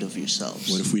ashamed of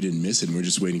yourselves. What if we didn't miss it and we're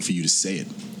just waiting for you to say it?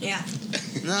 Yeah.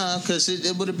 No, because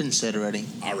it would have been said already.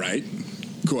 All right.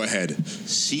 Go ahead.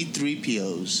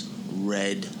 C-3PO's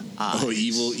red eyes. Oh,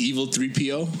 evil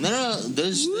 3PO? No.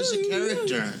 There's a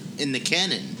character in the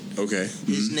canon. Okay.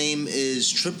 His name is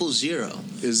 000.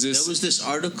 Is this... There was this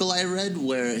article I read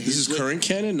where... This is current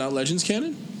canon, not Legends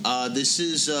canon? This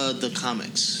is the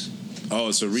comics. Oh,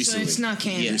 so recently. So it's not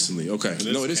canon. Yeah. Recently, okay.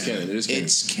 No, it is canon. It is canon.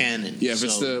 It's canon. Yeah, if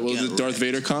it's the Darth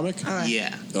Vader comic?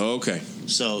 Yeah. Oh, okay.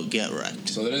 So get wrecked.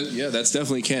 So that's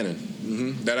definitely canon.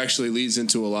 Mm-hmm. That actually leads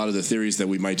into a lot of the theories that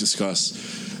we might discuss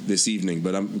this evening.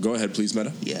 But go ahead, please,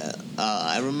 Meta. Yeah.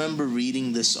 I remember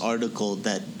reading this article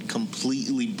that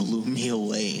completely blew me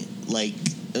away. Like,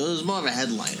 it was more of a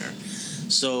headliner.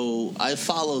 So I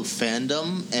follow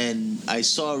fandom, and I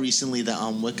saw recently that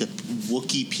on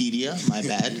Wikipedia, my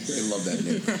bad. I love that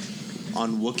name.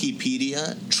 On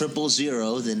Wikipedia,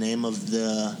 000, the name of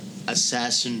the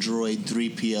assassin droid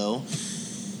 3PO,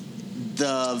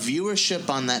 the viewership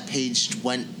on that page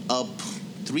went up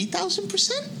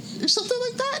 3,000% or something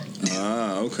like that.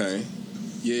 Ah, okay.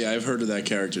 Yeah, I've heard of that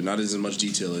character. Not as in much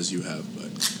detail as you have, but...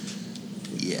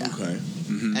 Yeah. Okay.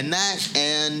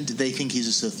 and they think he's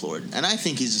a Sith Lord, and I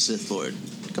think he's a Sith Lord.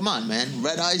 Come on, man.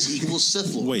 Red eyes equals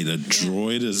Sith Lord. Wait, a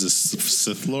droid is a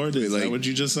Sith Lord? Is that what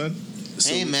you just said?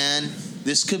 Hey, man.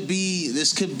 This could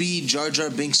be Jar Jar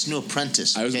Binks' new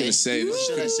apprentice. Okay? I was going to say,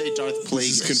 should I say Darth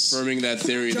Plagueis? This is confirming that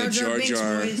theory that Jar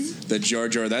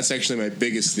Jar. That's actually my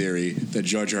biggest theory, that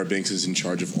Jar Jar Binks is in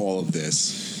charge of all of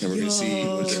this, and we're going to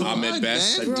see Ahmed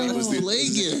Best. We'll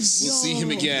see him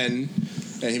again,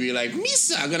 and he'll be like,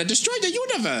 "Misa, I'm going to destroy the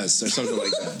universe," or something like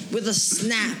that. With a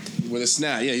snap. With a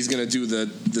snap, yeah, he's going to do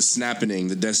the snapping,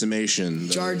 the decimation,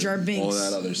 Jar Jar Binks, all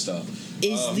that other stuff.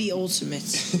 Is the ultimate.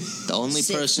 The only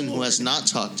person who has not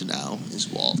talked now is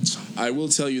Walt. I will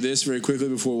tell you this very quickly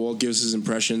before Walt gives his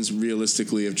impressions.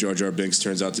 Realistically, if Jar Jar Binks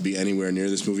turns out to be anywhere near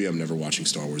this movie, I'm never watching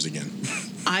Star Wars again.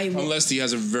 Unless he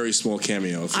has a very small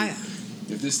cameo.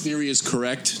 If this theory is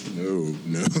correct, no.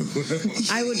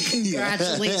 I would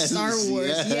congratulate Star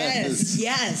Wars.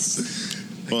 Yes.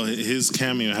 Well, his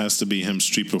cameo has to be him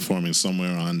street performing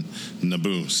somewhere on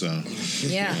Naboo. So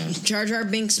yeah. Jar Jar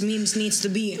Binks memes needs to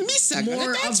be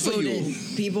more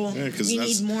upvoted. People, we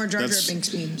need more Jar Jar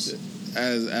Binks memes.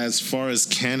 As far as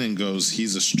canon goes,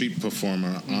 he's a street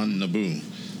performer on Naboo.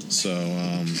 So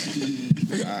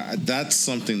that's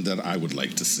something that I would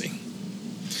like to see.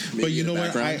 Maybe but you know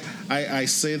what? I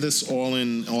say this all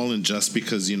in jest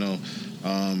because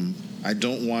I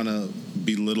don't want to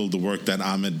belittle the work that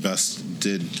Ahmed Best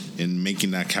did in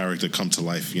making that character come to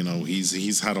life.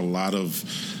 He's had a lot of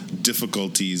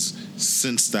difficulties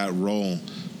since that role,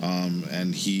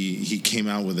 and he came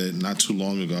out with it not too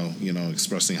long ago,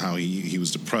 expressing how he was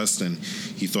depressed and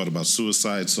he thought about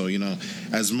suicide. So,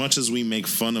 as much as we make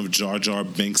fun of Jar Jar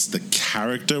Binks, the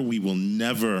character, we will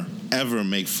never, ever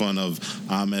make fun of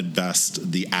Ahmed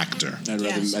Best, the actor.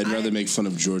 I'd rather make fun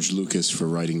of George Lucas for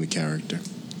writing the character.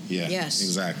 Yeah, yes,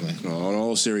 exactly. No, on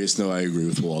all serious note, I agree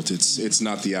with Walt. It's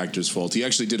not the actor's fault. He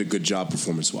actually did a good job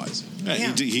performance-wise.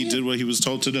 Yeah. He did what he was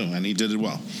told to do, and he did it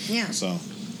well. Yeah. So,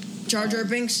 Jar Jar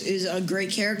Binks is a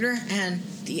great character, and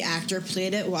the actor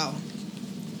played it well.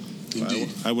 Indeed.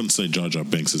 I wouldn't say Jar Jar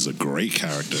Binks is a great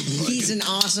character. But he's an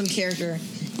awesome character.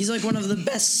 He's like one of the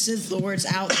best Sith Lords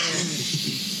out there.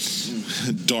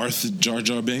 Darth Jar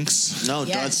Jar Binks? No,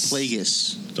 yes.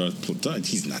 Darth Plagueis.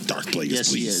 He's not Darth Plagueis. Yes,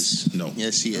 please. he is. No.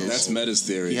 Yes, he is. That's Meta's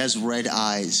theory. He has red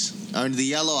eyes. Or the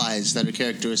yellow eyes that are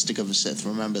characteristic of a Sith.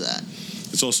 Remember that.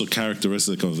 It's also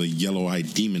characteristic of the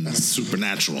yellow-eyed demon that's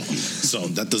supernatural. So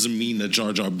that doesn't mean that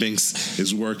Jar Jar Binks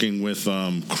is working with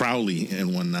Crowley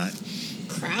and whatnot.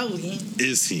 Crowley?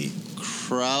 Is he?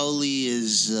 Crowley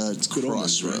is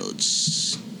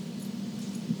Crossroads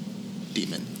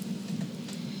demon.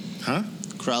 Huh?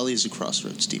 Crowley is a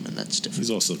Crossroads demon. That's different.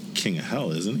 He's also King of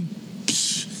Hell, isn't he?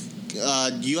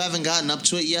 You haven't gotten up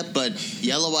to it yet, but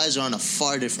Yellow Eyes are on a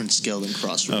far different scale than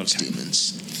Crossroads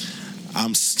demons.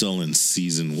 I'm still in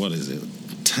season, what is it,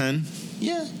 10?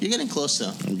 Yeah, you're getting close,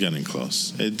 though. I'm getting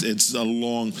close. It's a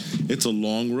long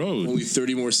road. Only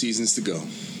 30 more seasons to go.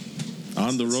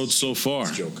 On the road so far.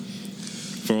 It's a joke.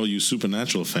 For all you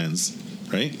Supernatural fans,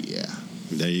 right? Yeah.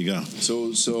 There you go.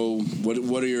 So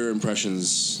what are your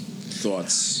impressions,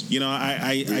 thoughts?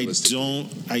 I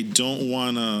don't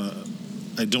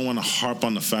want to harp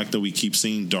on the fact that we keep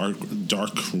seeing Dark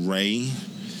Rey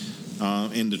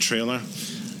in the trailer.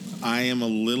 I am a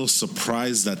little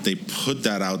surprised that they put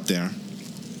that out there.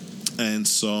 And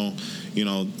so,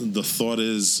 the thought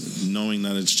is, knowing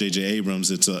that it's J.J. Abrams,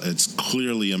 it's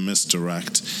clearly a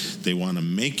misdirect. They want to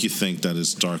make you think that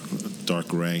it's Dark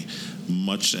Rey,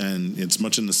 and it's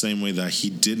much in the same way that he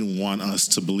didn't want us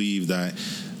to believe that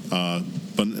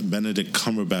Benedict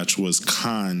Cumberbatch was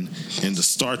Khan in the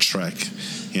Star Trek,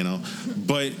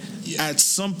 But at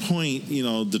some point,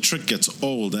 the trick gets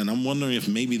old, and I'm wondering if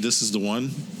maybe this is the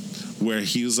one where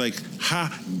he was like,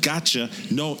 ha, gotcha.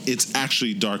 No, it's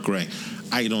actually Dark Rey.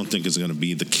 I don't think it's going to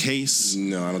be the case.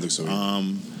 No, I don't think so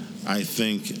either. I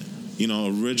think,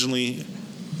 originally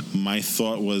my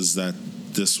thought was that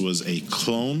this was a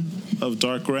clone of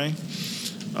Dark Rey.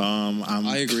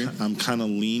 I agree. I'm kind of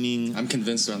leaning. I'm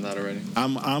convinced on that already.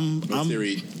 I'm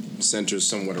theory centers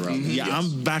somewhat around. Yeah, yes.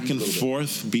 I'm back and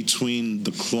forth between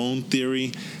the clone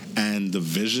theory and the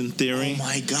vision theory. Oh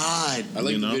my God! I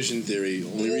like the vision theory.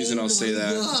 Only reason I'll say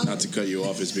that, not to cut you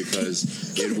off, is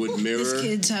because it would mirror. These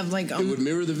kids have it would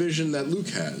mirror the vision that Luke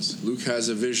has. Luke has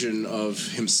a vision of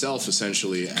himself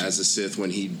essentially as a Sith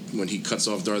when he cuts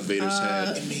off Darth Vader's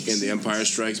head in The Empire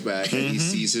Strikes Back, and he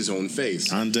sees his own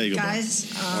face on Dagobah.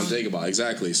 Guys, on Dagobah,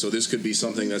 exactly. So this could be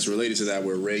something that's related to that,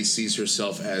 where Rey sees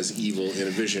herself as evil in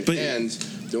a vision. And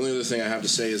the only other thing I have to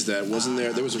say is that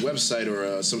there was a website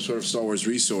or some sort of Star Wars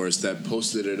resource that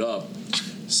posted it up,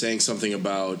 saying something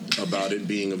about it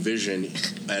being a vision,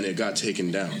 and it got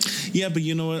taken down. Yeah, but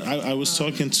you know what? I was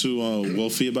talking to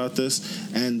Wolfie about this,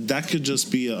 and that could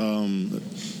just be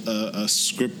a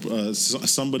script,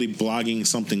 somebody blogging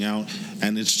something out,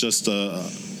 and it's just a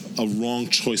wrong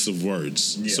choice of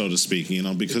words, so to speak,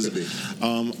 because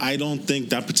I don't think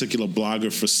that particular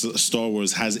blogger for Star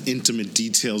Wars has intimate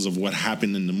details of what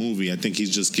happened in the movie. I think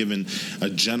he's just given a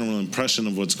general impression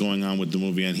of what's going on with the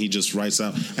movie, and he just writes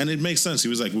out, and it makes sense. He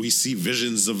was like, we see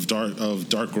visions of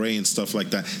Dark Ray and stuff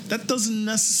like that. That doesn't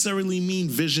necessarily mean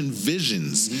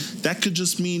visions. Mm-hmm. That could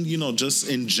just mean, just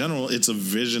in general, it's a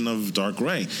vision of Dark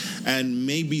Ray. And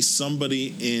maybe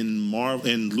somebody in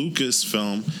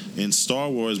Lucasfilm, in Star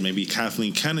Wars, maybe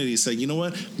Kathleen Kennedy said, you know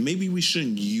what, maybe we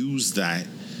shouldn't use that,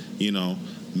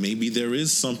 maybe there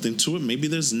is something to it, maybe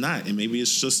there's not, and maybe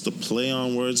it's just a play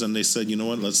on words, and they said, you know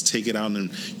what, let's take it out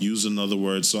and use another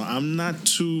word. So I'm not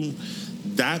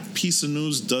that piece of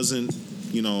news doesn't,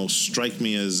 strike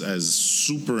me as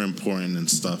super important and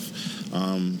stuff,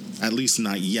 at least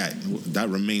not yet. That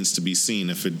remains to be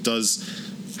seen. If it does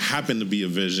happen to be a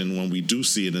vision when we do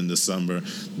see it in December,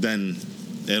 then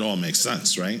it all makes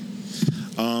sense, right?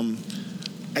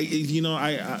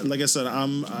 Like I said,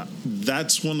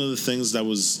 that's one of the things that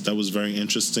was very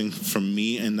interesting for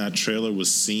me in that trailer,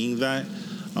 was seeing that.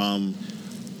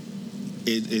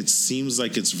 It seems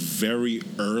like it's very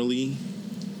early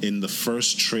in the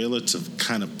first trailer to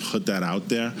kind of put that out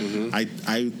there. Mm-hmm.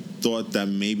 I thought that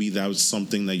maybe that was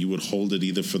something that you would hold it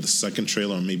either for the second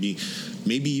trailer or maybe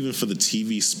even for the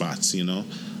TV spots,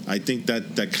 I think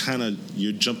that kind of,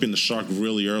 you're jumping the shark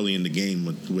really early in the game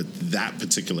with that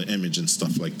particular image and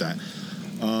stuff like that.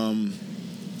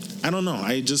 I don't know.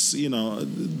 I just,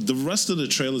 the rest of the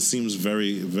trailer seems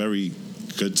very, very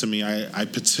good to me. I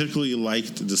particularly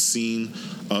liked the scene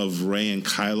of Rey and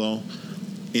Kylo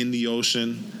in the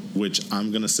ocean, which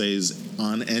I'm going to say is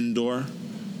on Endor,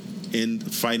 in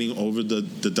fighting over the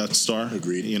Death Star.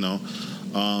 Agreed.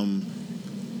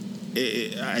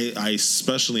 I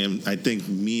especially am. I think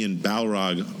me and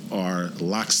Balrog are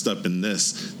lockstep in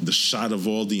this. The shot of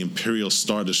all the Imperial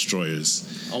Star Destroyers.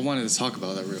 I wanted to talk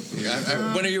about that real quick.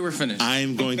 When you were finished,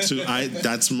 I'm going to.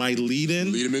 That's my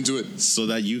lead-in. Lead him into it, so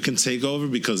that you can take over,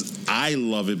 because I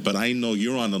love it, but I know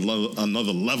you're on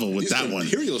another level with that one.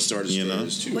 Imperial Star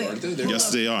Destroyers too, aren't they?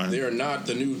 Yes, they are. They are not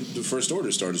the First Order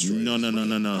Star Destroyers. No.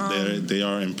 They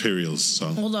are Imperials. So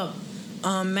hold up.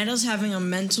 Meta's having a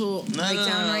mental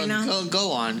breakdown right now.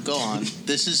 Go on.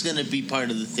 This is going to be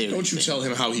part of the theory. Don't you tell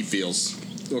him how he feels,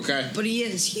 okay? But he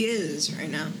is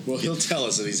right now. Well, he'll tell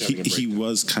us that he's having a breakdown. He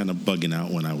was kind of bugging out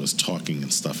when I was talking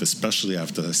and stuff, especially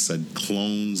after I said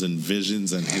clones and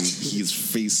visions, and his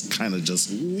face kind of just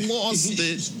lost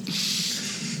it.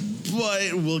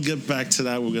 But we'll get back to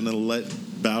that. We're going to let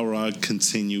Balrog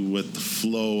continue with the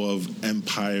flow of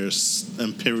Imperial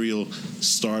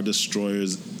Star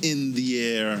Destroyers in the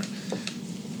air.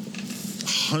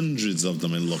 Hundreds of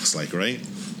them, it looks like, right?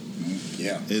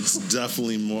 Yeah. It's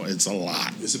definitely more. It's a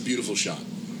lot. It's a beautiful shot.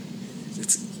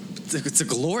 It's a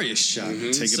glorious shot.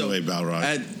 Mm-hmm. Take it away,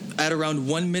 Balrog. At around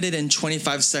 1 minute and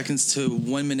 25 seconds to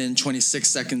 1 minute and 26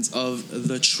 seconds of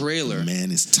the trailer. The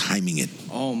man is timing it.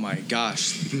 Oh my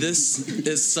gosh. This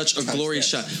is such a glorious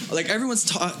shot. Like, everyone's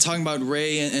talking about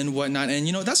Rey and whatnot, and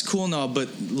that's cool and all, but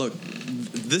look,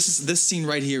 this scene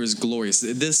right here is glorious.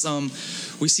 This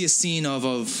we see a scene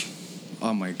of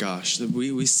oh my gosh,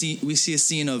 we see a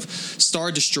scene of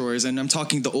Star Destroyers, and I'm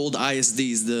talking the old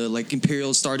ISDs, the like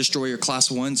Imperial Star Destroyer Class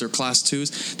 1s or Class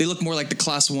 2s. They look more like the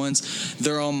Class 1s.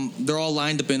 They're all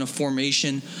lined up in a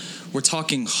formation. We're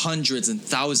talking hundreds and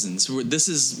thousands. This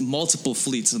is multiple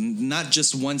fleets, not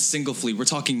just one single fleet. We're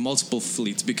talking multiple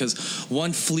fleets, because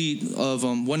one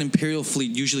Imperial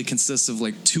fleet usually consists of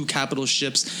like 2 capital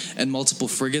ships and multiple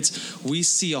frigates. We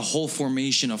see a whole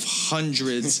formation of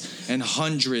hundreds and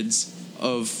hundreds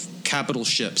of capital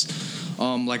ships.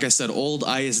 Like I said, old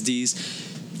ISDs.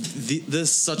 This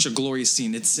is such a glorious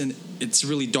scene. It's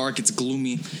really dark. It's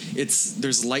gloomy.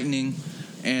 There's lightning.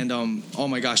 And oh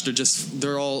my gosh,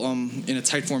 they're all in a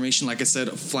tight formation, like I said,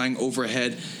 flying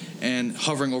overhead and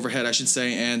hovering overhead, I should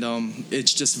say, and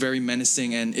it's just very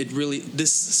menacing. And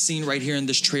this scene right here in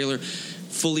this trailer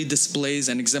fully displays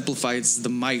and exemplifies the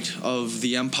might of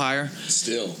the Empire.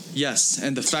 Still, yes,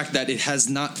 and the fact that it has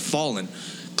not fallen,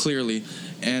 clearly.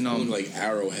 And they look like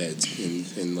arrowheads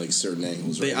in like certain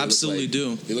angles. Right? They absolutely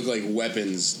do. They look like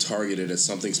weapons targeted at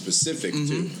something specific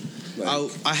too.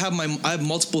 Like, I have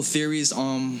multiple theories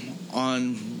on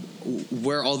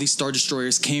where all these Star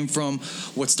Destroyers came from,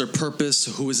 what's their purpose,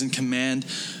 who is in command,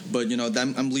 but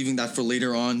I'm leaving that for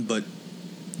later on. But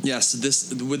yes,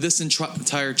 with this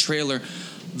entire trailer,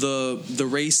 The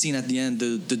Rey scene at the end,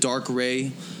 the dark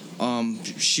Rey,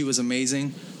 she was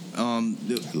amazing.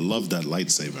 Love that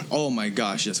lightsaber. Oh my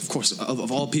gosh, yes, of course.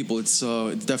 Of all people, it's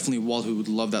definitely Walt who would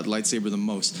love that lightsaber the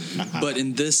most. But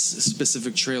in this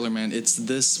specific trailer, man, it's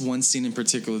this one scene in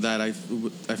particular that I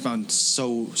found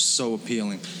so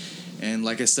appealing. And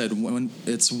like I said, when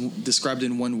it's described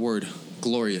in one word,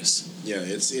 glorious. Yeah,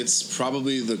 it's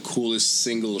probably the coolest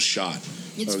single shot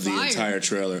of the entire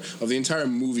trailer, of the entire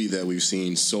movie that we've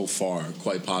seen so far,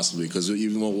 quite possibly. Because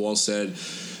even what Walt said,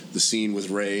 the scene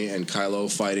with Rey and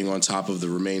Kylo fighting on top of the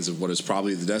remains of what is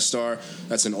probably the Death Star,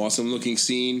 that's an awesome looking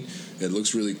scene. It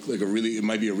looks really like it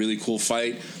might be a really cool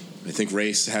fight. I think Rey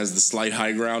has the slight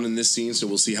high ground in this scene, so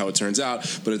we'll see how it turns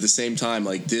out. But at the same time,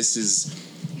 like this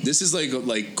is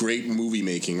like great movie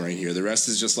making right here. The rest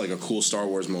is just like a cool Star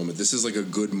Wars moment. This is like a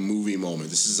good movie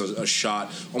moment. This is a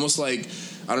shot, almost like,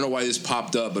 I don't know why this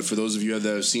popped up, but for those of you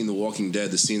that have seen The Walking Dead,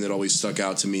 the scene that always stuck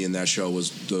out to me in that show was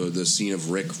the scene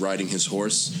of Rick riding his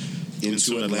horse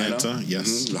into Atlanta. Yes.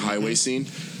 Mm-hmm, the highway scene.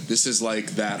 This is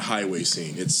like that highway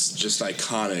scene. It's just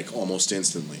iconic almost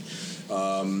instantly.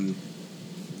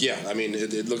 Yeah, I mean,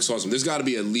 it looks awesome. There's got to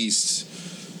be at least...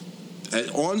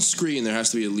 on screen, there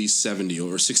has to be at least 70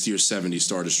 or 60 or 70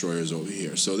 Star Destroyers over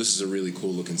here. So this is a really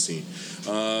cool looking scene.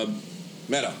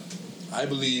 Meta, I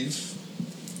believe...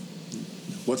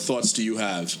 What thoughts do you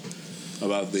have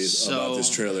about this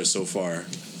trailer so far?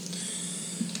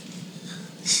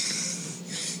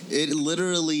 It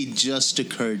literally just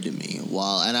occurred to me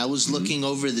and I was looking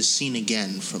over the scene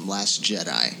again from Last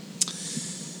Jedi.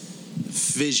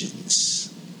 Visions.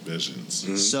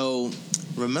 Mm-hmm. So,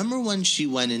 remember when she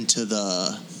went into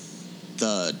the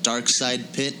dark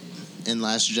side pit in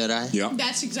Last Jedi? Yeah.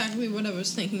 That's exactly what I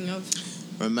was thinking of.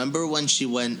 Remember when she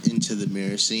went into the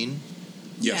mirror scene?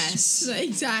 Yes.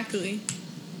 Exactly.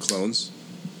 Clones.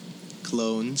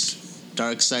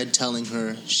 Darkseid telling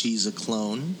her she's a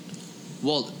clone.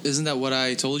 Well, isn't that what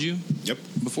I told you? Yep.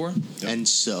 Before? Yep. And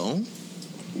so,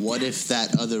 what if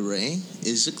that other Rey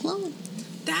is a clone?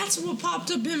 That's what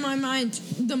popped up in my mind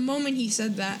the moment he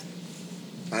said that.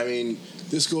 I mean,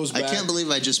 this goes back... I can't believe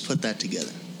I just put that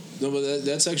together. No, but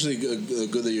that's actually good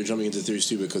that you're jumping into theories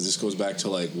too, because this goes back to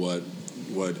like what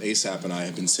ASAP and I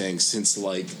have been saying since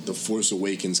like The Force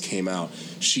Awakens came out.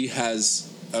 She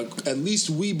has, at least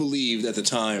we believed at the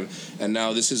time, and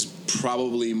now this is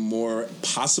probably more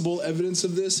possible evidence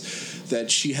of this,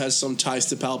 that she has some ties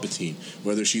to Palpatine,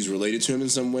 whether she's related to him in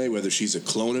some way, whether she's a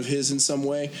clone of his in some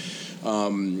way.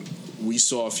 We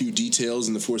saw a few details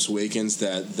in The Force Awakens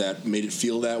that made it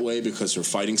feel that way, because her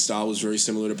fighting style was very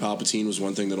similar to Palpatine, was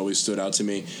one thing that always stood out to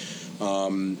me.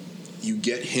 You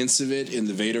get hints of it in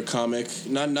the Vader comic.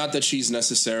 Not that she's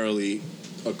necessarily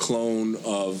a clone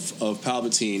of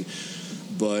Palpatine,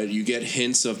 but you get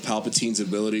hints of Palpatine's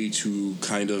ability to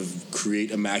kind of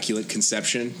create immaculate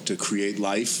conception, to create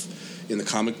life in the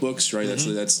comic books, right?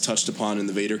 Mm-hmm. That's touched upon in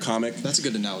the Vader comic. That's a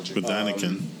good analogy. With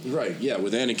Anakin. Right, yeah,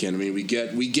 with Anakin. I mean, we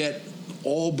get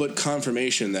all but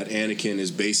confirmation that Anakin is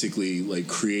basically like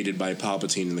created by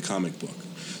Palpatine in the comic book.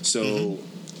 So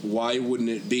why wouldn't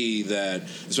it be that,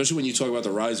 especially when you talk about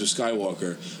the Rise of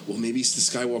Skywalker, well, maybe it's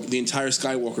the entire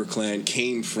Skywalker clan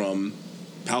came from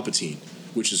Palpatine,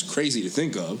 which is crazy to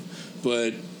think of,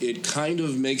 but it kind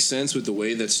of makes sense with the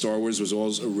way that Star Wars was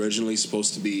always originally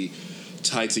supposed to be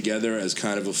tied together as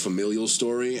kind of a familial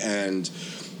story. And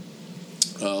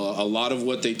a lot of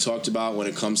what they talked about when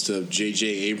it comes to J.J.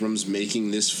 Abrams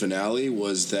making this finale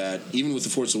was that even with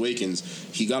The Force Awakens,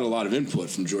 he got a lot of input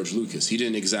from George Lucas. He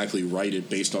didn't exactly write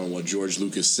it based on what George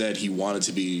Lucas said he wanted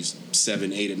to be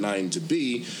 7, 8, and 9 to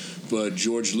be, but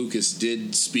George Lucas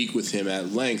did speak with him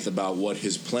at length about what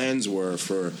his plans were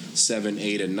for 7,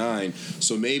 8, and 9.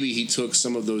 So maybe he took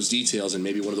some of those details, and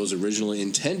maybe one of those originally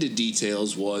intended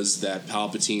details was that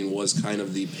Palpatine was kind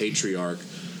of the patriarch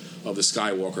of the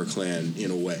Skywalker clan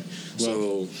in a way.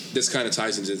 So this kind of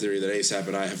ties into the theory that ASAP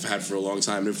and I have had for a long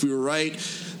time. And if we were right,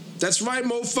 that's right,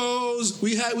 mofos.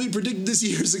 We predicted this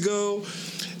years ago.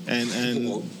 And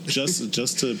just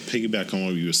to piggyback on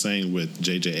what you were saying with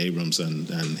J.J. Abrams and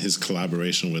his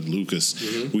collaboration with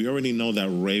Lucas, we already know that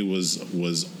Rey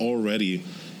was already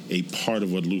a part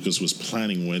of what Lucas was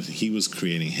planning with. He was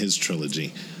creating his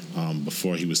trilogy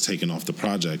before he was taken off the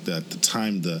project. At the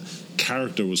time, the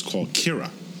character was called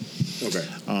Kira. Okay.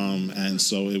 And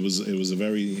so it was a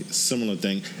very similar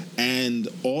thing. And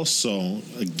also,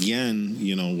 again,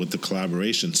 with the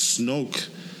collaboration, Snoke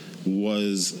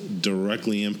was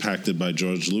directly impacted by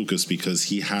George Lucas because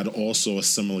he had also a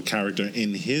similar character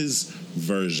in his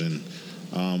version.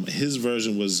 His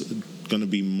version was going to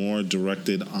be more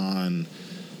directed on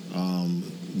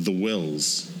the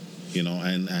wills,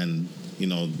 and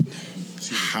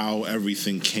how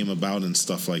everything came about and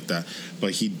stuff like that.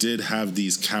 But he did have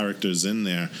these characters in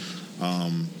there,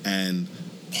 and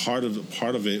part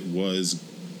of it was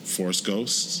Force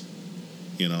Ghosts.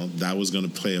 That was going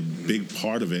to play a big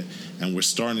part of it, and we're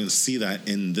starting to see that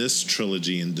in this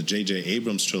trilogy, in the J.J.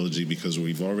 Abrams trilogy, because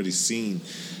we've already seen.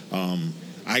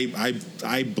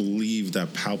 I believe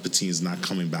that Palpatine is not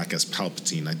coming back as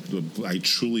Palpatine. I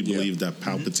truly believe that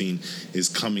Palpatine is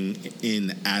coming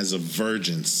in as a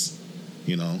Vergence,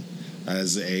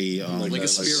 as a like a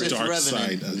spirit. dark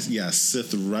Sith side,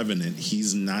 Sith Revenant.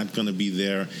 He's not going to be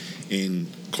there in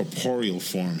corporeal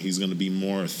form. He's going to be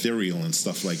more ethereal and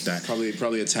stuff like that.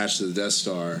 Probably attached to the Death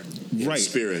Star, Right.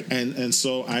 Spirit. And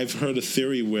so I've heard a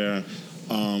theory where,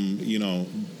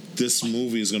 this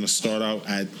movie is going to start out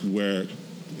at where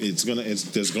there's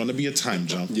going to be a time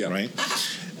jump, right?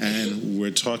 And we're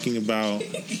talking about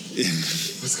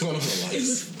What's going on,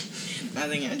 Elias?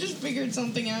 Nothing. I just figured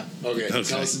something out. Okay,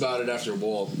 tell us about it after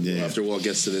Walt. Yeah. After Walt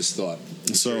gets to this thought.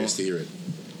 I'm curious to hear it.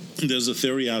 There's a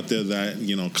theory out there that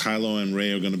Kylo and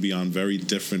Rey are going to be on very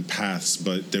different paths,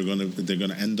 but they're going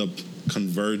to end up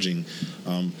converging.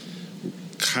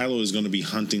 Kylo is going to be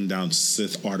hunting down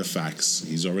Sith artifacts.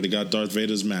 He's already got Darth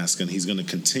Vader's mask, and he's going to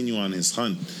continue on his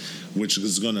hunt, which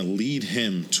is going to lead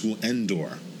him to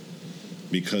Endor,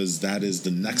 because that is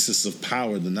the nexus of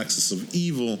power, the nexus of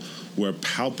evil, where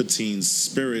Palpatine's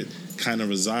spirit kind of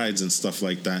resides and stuff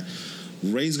like that.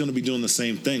 Rey's going to be doing the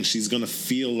same thing. She's going to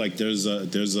feel like there's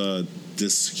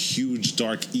this huge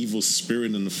dark evil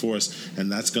spirit in the Force,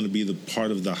 and that's going to be the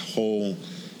part of the whole,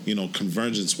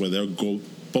 convergence where they're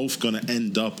both going to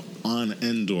end up on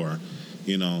Endor,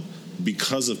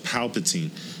 because of Palpatine.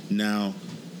 Now,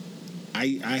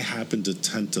 I happen to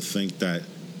tend to think that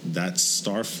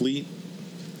Starfleet,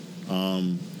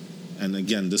 and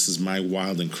again, this is my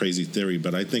wild and crazy theory,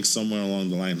 but I think somewhere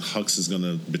along the line, Hux is going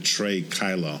to betray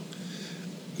Kylo.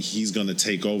 He's going to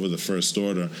take over the First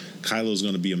Order. Kylo's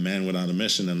going to be a man without a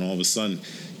mission, and all of a sudden,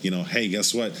 hey,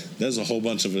 guess what? There's a whole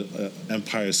bunch of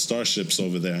Empire starships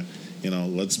over there.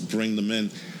 Let's bring them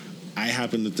in. I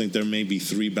happen to think there may be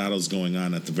 3 battles going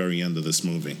on at the very end of this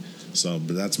movie.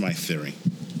 But that's my theory,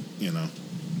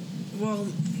 Well,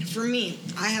 for me,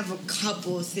 I have a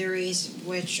couple of theories,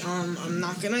 which I'm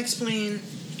not going to explain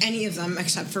any of them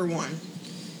except for one.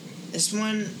 This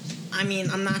one,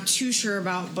 I'm not too sure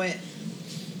about, but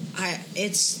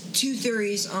it's two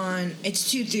theories.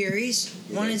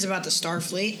 One is about the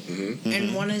Starfleet,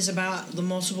 and one is about the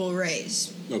multiple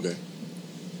rays. Okay.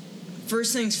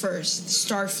 First things first,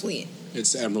 Starfleet.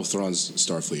 It's Admiral Thrawn's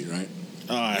Starfleet, right?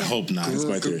 Oh, I hope not. That's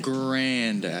my theory.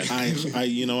 Granddad.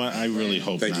 You know what? I really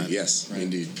hope Thank not. you. Yes,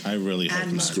 indeed. I really hope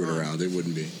Admiral not. Screwed around. They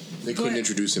wouldn't be. They couldn't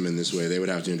introduce him in this way. They would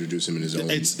have to introduce him in his own.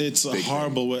 It's a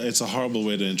horrible way. It's a horrible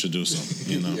way to introduce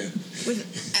him. Yeah.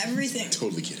 With everything.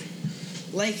 Totally kidding.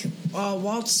 Like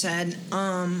Walt said,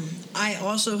 I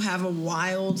also have a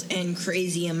wild and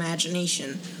crazy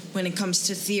imagination when it comes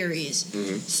to theories.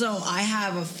 So I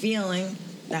have a feeling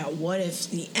that what if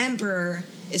the Emperor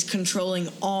is controlling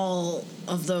all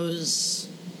of those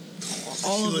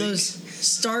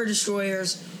Star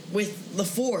Destroyers with the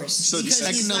Force? So Because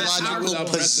he's not technological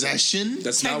powerful. possession?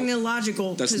 That's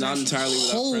Technological That's not possession. entirely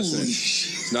without Holy precedent.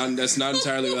 shit. That's not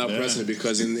entirely without precedent,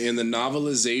 because in the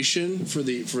novelization for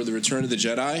the Return of the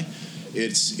Jedi,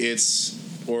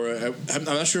 I'm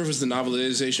not sure if it was the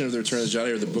novelization of the Return of the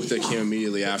Jedi or the book that came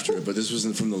immediately after it, but this was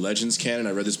from the Legends canon.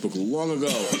 I read this book long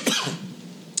ago.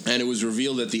 And it was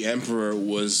revealed that the Emperor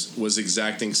was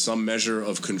exacting some measure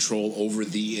of control over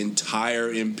the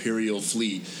entire Imperial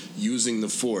fleet using the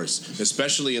Force,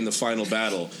 especially in the final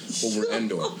battle over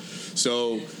Endor.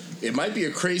 So it might be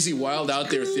a crazy, wild, out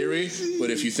there theory,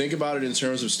 but if you think about it in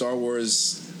terms of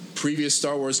previous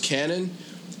Star Wars canon,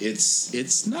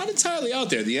 it's not entirely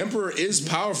out there. The Emperor is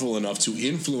powerful enough to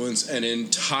influence an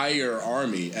entire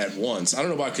army at once. I don't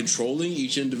know about controlling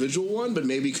each individual one, but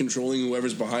maybe controlling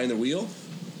whoever's behind the wheel.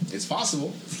 It's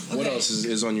possible. Okay. What else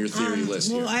is on your theory list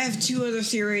Well, here? I have 2 other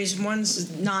theories.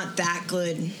 One's not that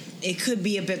good. It could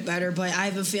be a bit better, but I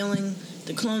have a feeling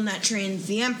the clone that trained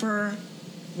the Emperor,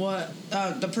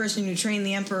 the person who trained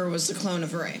the Emperor was the clone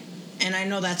of Rey. And I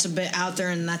know that's a bit out there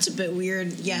and that's a bit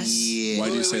weird. Yes. Yeah. Why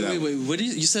do you say that? Wait. What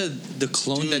did you said? The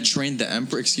clone that trained the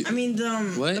Emperor? Excuse.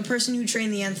 The person who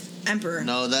trained the Emperor.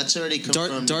 No, that's already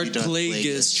confirmed. Darth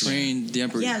Plagueis trained the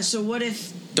Emperor. Yeah. So what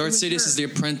if Darth Sidious is the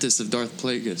apprentice of Darth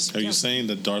Plagueis? Are you saying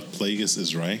that Darth Plagueis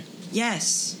is Rey?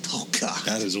 Yes. Oh God.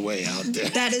 That is way out there.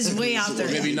 That is way out there.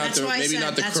 Or maybe not That's why I the said-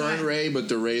 current that's why- Rey, but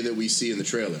the Rey that we see in the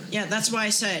trailer. Yeah, that's why I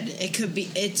said it could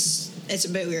be. It's it's a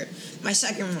bit weird. My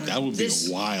second one. That would be a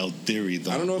wild theory,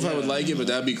 though. I don't know if I would like it, but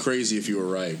that'd be crazy if you were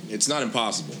right. It's not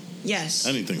impossible. Yes.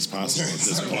 Anything's possible at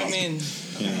this point. I mean,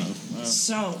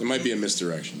 So It might be a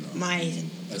misdirection, though. my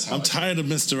I'm tired of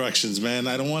misdirections, man.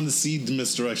 I don't want to see the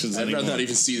misdirections I'd anymore. rather not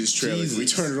even see this trailer. Can we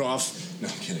Jesus. turn it off? No,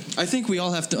 I'm kidding. I think we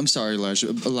all have to. I'm sorry,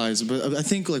 Eliza, but I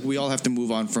think like we all have to move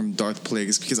on from Darth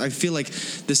Plagueis because I feel like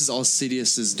this is all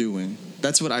Sidious is doing.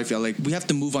 That's what I feel like. We have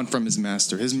to move on from his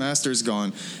master. His master is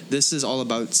gone. This is all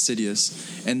about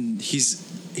Sidious, and he's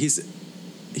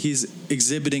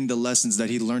exhibiting the lessons that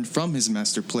he learned from his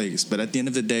master Plagueis. But at the end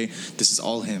of the day, this is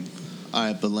all him. All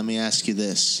right, but let me ask you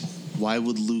this: why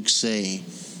would Luke say,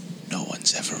 "No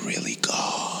one's ever really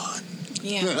gone"?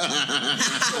 yeah.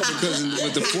 Because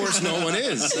with the Force, no one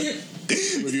is.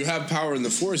 If you have power in the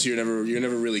Force, you're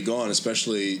never really gone.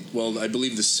 Especially, well, I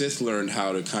believe the Sith learned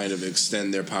how to kind of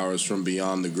extend their powers from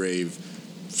beyond the grave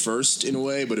first, in a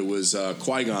way. But it was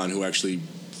Qui-Gon who actually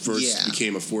first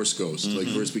became a Force ghost. Like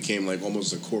first became like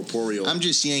almost a corporeal. I'm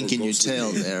just yanking your ghostly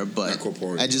tail being. there, but Not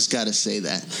corporeal. I just gotta say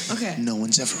that. Okay. No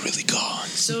one's ever really gone.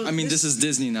 So I mean, this is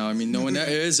Disney now. I mean, no one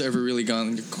is ever really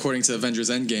gone, according to Avengers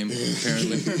Endgame,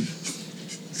 apparently.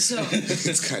 So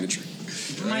It's kind of true.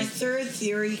 my third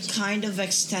theory kind of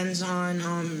extends on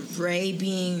Rey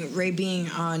being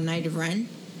Knight of Ren.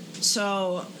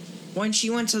 So when she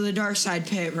went to the dark side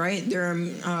pit, right, there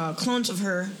are clones of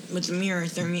her with the mirror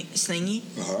thingy.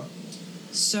 Uh-huh.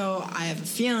 So I have a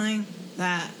feeling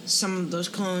that some of those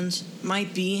clones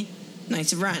might be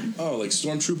Knights of Ren. Oh, like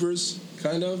stormtroopers,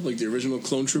 kind of like the original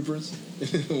clone troopers,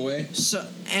 in a way. So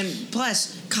and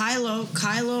plus Kylo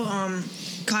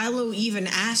even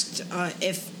asked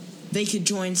if they could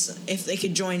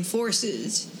join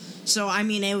forces. So I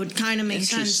mean, it would kind of make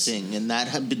sense. Interesting,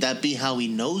 and would that be how he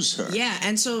knows her? Yeah,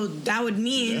 and so that would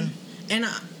mean, and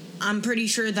I'm pretty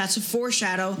sure that's a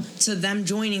foreshadow to them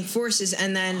joining forces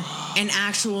and then an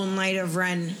actual Knight of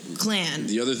Ren clan.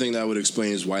 The other thing that would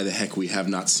explain is why the heck we have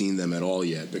not seen them at all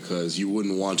yet, because you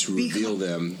wouldn't want to reveal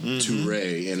them to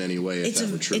Rey in any way if that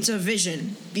were true. It's a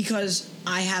vision, because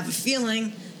I have a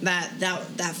feeling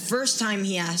that first time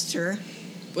he asked her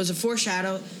was a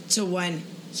foreshadow to when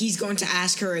he's going to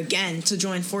ask her again to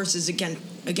join forces against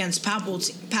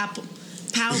Palpatine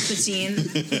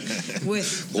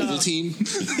with the Ovaltine?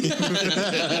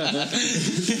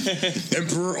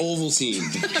 Emperor Ovaltine.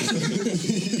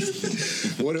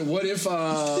 What if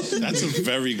That's a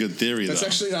very good theory, that's though.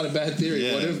 actually not a bad theory.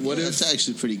 Yeah. What if That's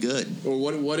actually pretty good. or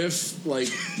what if like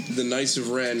the Knights of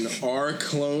Ren are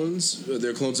clones?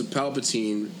 They're clones of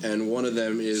Palpatine, and one of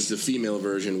them is the female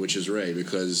version, which is Rey,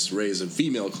 because Rey is a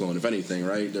female clone. If anything,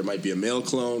 right? There might be a male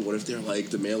clone. What if they're like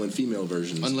the male and female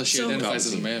versions? Unless she So- identifies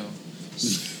as a Palpatine. male.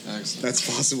 Excellent. That's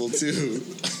possible too.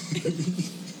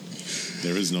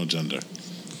 There is no gender.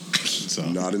 So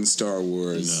Not in Star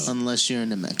Wars. No. Unless you're a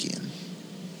Namekian.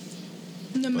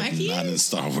 not in Namekians?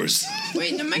 Star Wars.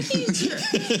 Wait, Namekians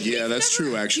are... Yeah, that's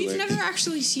true. Actually, We've never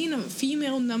actually seen a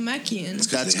female Namekian.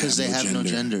 That's because they have no gender.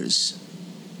 genders.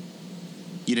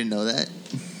 You didn't know that?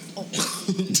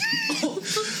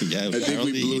 Yeah, I think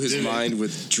apparently we blew he his did it. mind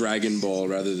with Dragon Ball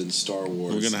rather than Star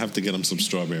Wars. We're gonna have to get him some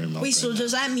strawberry milk. Wait, so right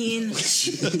does that mean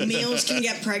males can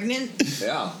get pregnant?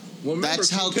 Yeah. Well, remember That's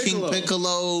how King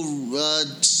Piccolo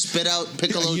spit out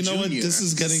Piccolo now. You know Jr. what? This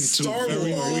is getting to Star a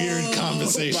very Wars. weird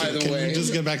conversation. By the Can way, we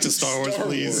just get back to Star Wars,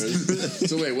 please? Wars.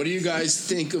 So wait, what do you guys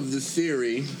think of the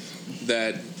theory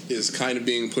that is kind of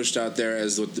being pushed out there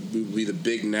as what would be the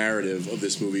big narrative of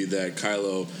this movie, that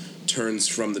Kylo turns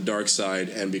from the dark side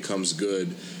and becomes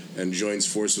good and joins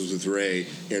forces with Rey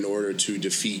in order to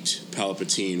defeat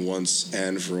Palpatine once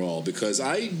and for all? Because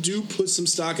I do put some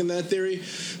stock in that theory,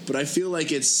 but I feel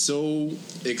like it's so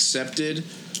accepted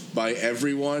by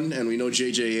everyone, and we know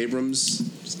J.J. Abrams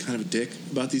is kind of a dick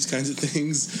about these kinds of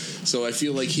things, so I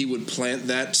feel like he would plant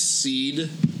that seed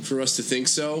for us to think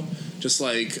so, just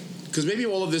like, because maybe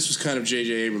all of this was kind of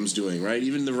J.J. Abrams doing, right?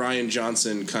 Even the Rian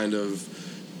Johnson kind of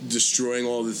destroying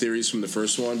all the theories from the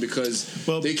first one, because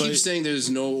they keep saying there's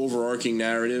no overarching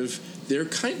narrative. There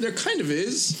kind of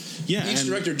is. Yeah, Each and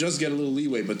director does get a little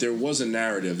leeway, but there was a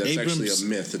narrative. That's actually Abrams- a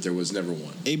myth that there was never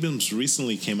one. Abrams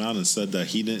recently came out and said that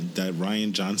that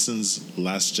Rian Johnson's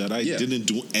Last Jedi didn't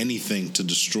do anything to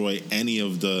destroy any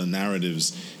of the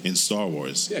narratives in Star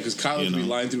Wars. Yeah, because Kylo would be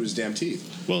lying through his damn teeth.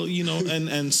 Well,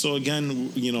 and so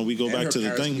again, we go back to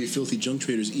the thing. Would be filthy junk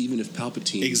traders, even if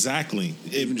Palpatine. Exactly.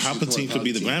 Even if she's Palpatine could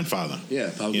be the Palpatine. grandfather. Yeah,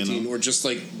 Palpatine, or just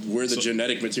like where the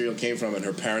genetic material came from, and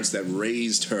her parents that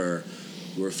raised her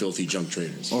were filthy junk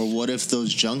traders. Or what if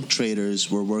those junk traders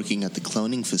were working at the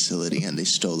cloning facility and they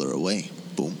stole her away?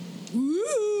 Boom.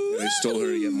 They stole her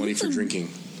to get money for drinking.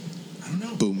 don't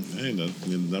know. Boom. Hey,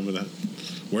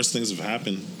 worst things have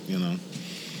happened,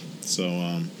 So,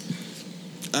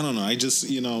 I don't know. I just,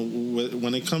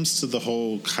 when it comes to the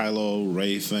whole Kylo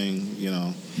Rey thing,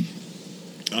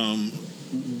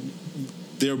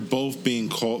 they're both being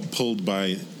pulled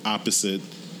by opposite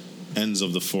ends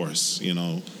of the Force,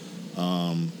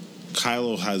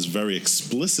 Kylo has very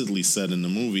explicitly said in the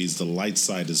movies the light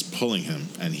side is pulling him,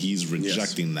 and he's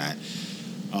rejecting that.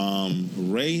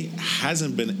 Rey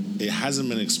hasn't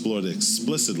been explored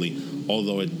explicitly,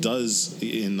 although it does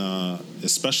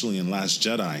especially in Last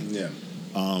Jedi. Yeah.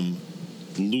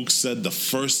 Luke said the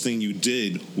first thing you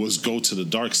did was go to the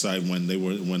dark side when they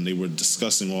were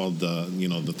discussing all the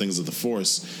the things of the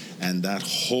Force, and that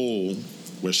hole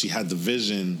where she had the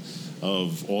vision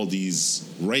of all these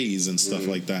rays and stuff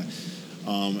like that.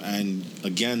 And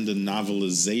again, the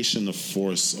novelization of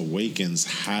Force Awakens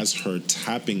has her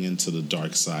tapping into the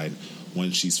dark side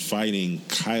when she's fighting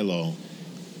Kylo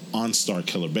on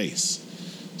Starkiller Base.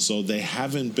 So they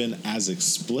haven't been as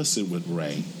explicit with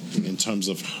Rey in terms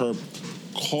of her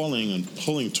calling and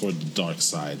pulling toward the dark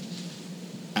side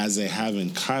as they have in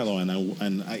Kylo,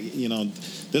 and I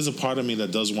there's a part of me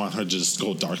that does want her to just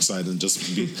go dark side and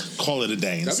just call it a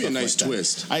day. And That'd be a nice like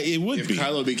twist. It would if be.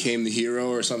 Kylo became the hero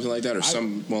or something like that, or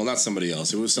not somebody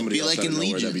else. It was somebody else. Like out of in nowhere,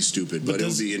 Legion. that'd be stupid, but it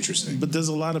would be interesting. But there's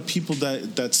a lot of people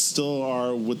that still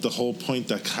are with the whole point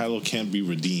that Kylo can't be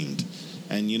redeemed,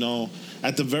 and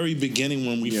at the very beginning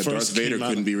when we first Darth Vader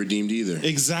couldn't be redeemed either.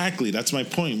 Exactly, that's my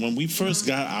point. When we first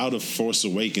got out of Force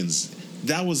Awakens,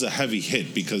 that was a heavy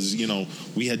hit because,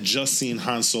 we had just seen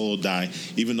Han Solo die,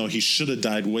 even though he should have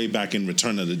died way back in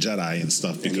Return of the Jedi and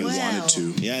stuff. And he wanted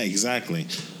to. Yeah, exactly.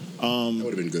 That would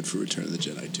have been good for Return of the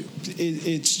Jedi, too.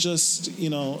 It's just,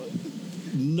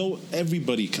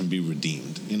 everybody can be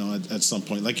redeemed, at some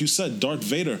point. Like you said, Darth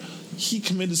Vader, he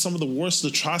committed some of the worst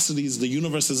atrocities the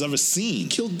universe has ever seen.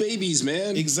 Killed babies,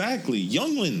 man. Exactly.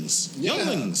 Younglings,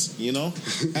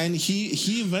 and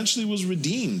he eventually was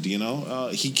redeemed,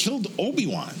 he killed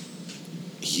Obi-Wan.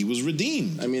 He was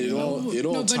redeemed. I mean, it all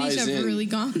Nobody's ties ever in. really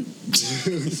gone.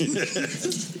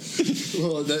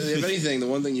 Well, if anything, the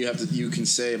one thing you can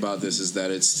say about this is that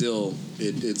it still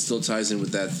ties in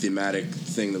with that thematic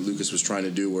thing that Lucas was trying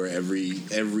to do, where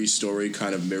every story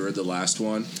kind of mirrored the last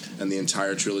one, and the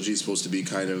entire trilogy is supposed to be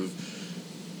kind of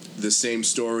the same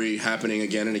story happening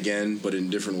again and again, but in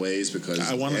different ways, because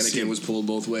Anakin was pulled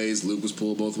both ways, Luke was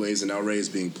pulled both ways, and now Rey is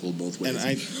being pulled both ways.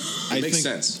 And it makes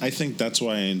sense. I think that's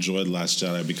why I enjoyed Last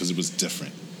Jedi, because it was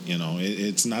different.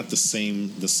 It's not the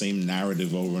same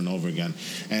narrative over and over again.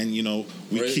 And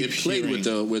it played with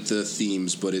the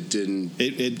themes, but it didn't.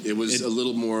 It was a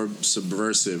little more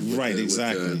subversive, right?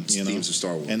 Exactly. With the themes of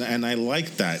Star Wars, and I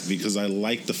like that, because I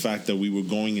like the fact that we were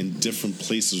going in different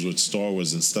places with Star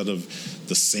Wars instead of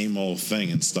the same old thing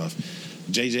and stuff.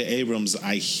 J.J. Abrams,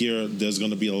 I hear there's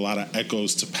going to be a lot of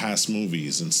echoes to past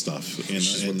movies and stuff. Which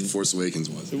is what The Force Awakens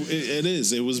was. It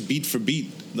is. It was beat for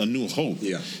beat, A New Hope.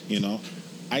 Yeah.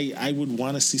 I would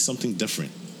want to see something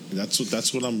different. That's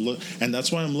what and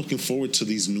that's why I'm looking forward to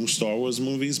these new Star Wars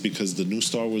movies, because the new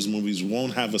Star Wars movies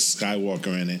won't have a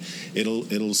Skywalker in it.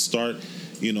 It'll start,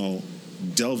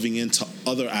 delving into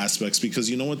other aspects, because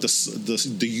you know what,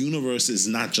 the universe is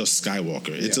not just Skywalker.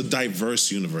 It's a diverse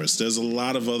universe. There's a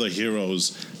lot of other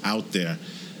heroes out there.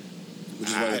 Which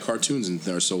is why the cartoons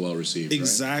are so well received.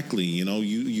 Exactly. Right?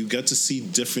 You get to see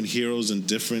different heroes in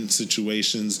different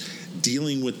situations,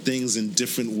 dealing with things in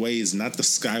different ways, not the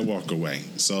Skywalker way.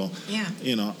 So,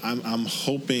 I'm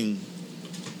hoping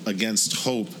against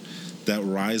hope that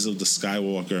Rise of the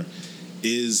Skywalker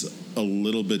is a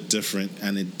little bit different,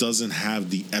 and it doesn't have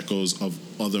the echoes of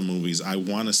other movies. I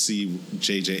want to see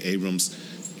J.J. Abrams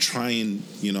try and,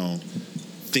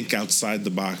 think outside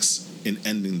the box in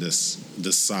ending this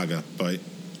saga, but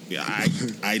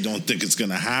I don't think it's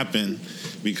going to happen,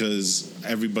 because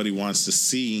everybody wants to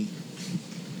see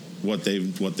what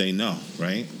they know,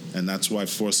 right? And that's why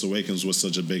Force Awakens was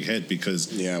such a big hit, because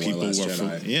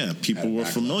people were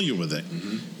familiar with it.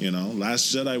 Mm-hmm.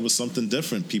 Last Jedi was something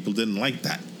different. People didn't like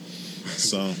that.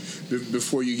 So,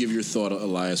 before you give your thought,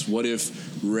 Elias, what if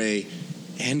Rey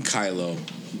and Kylo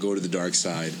go to the dark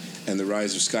side, and the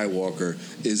Rise of Skywalker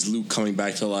is Luke coming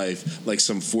back to life like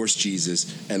some Force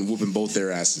Jesus and whooping both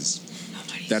their asses?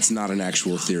 That's not an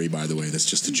actual theory, by the way. That's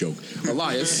just a joke.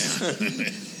 Elias.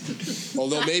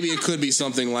 Although maybe it could be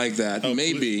something like that.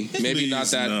 Maybe not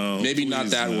that. No, maybe not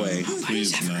that way.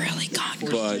 Nobody's ever really gone.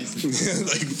 But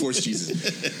like Force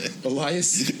Jesus.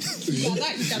 Elias. You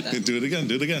got that? do it again.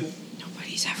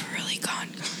 Nobody's ever really gone.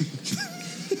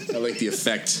 I like the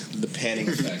effect, the panning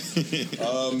effect.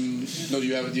 No, do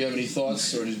you have any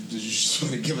thoughts, or did you just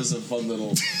want to give us a fun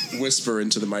little whisper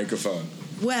into the microphone?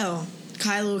 Well,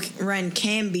 Kylo Ren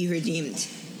can be redeemed.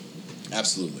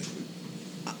 Absolutely.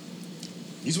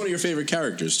 He's one of your favorite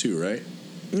characters too, right?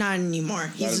 Not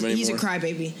anymore. He's a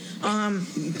crybaby.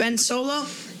 Ben Solo,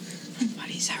 but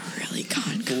he's a really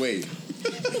con. But wait,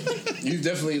 you've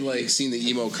definitely seen the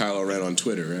emo Kylo Ren on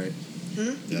Twitter, right?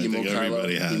 Yeah, I think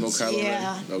everybody has. Emo Kylo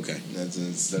Yeah. Ren. Okay,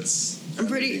 that's. I'm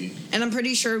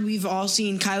pretty sure we've all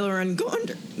seen Kylo Ren go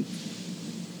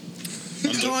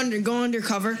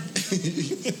undercover.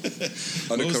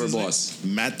 Undercover boss.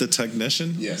 Matt the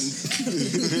technician? Yes.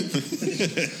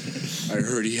 I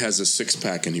heard he has a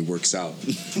six-pack and he works out.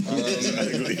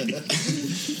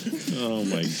 Oh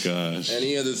my gosh.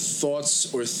 Any other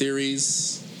thoughts or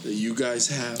theories that you guys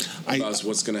have about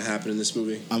what's going to happen in this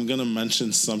movie? I'm going to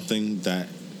mention something that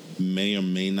may or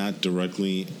may not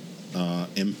directly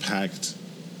impact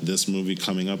this movie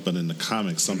coming up, but in the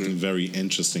comics, something very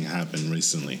interesting happened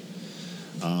recently.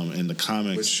 In the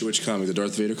comics, which comic? The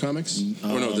Darth Vader comics?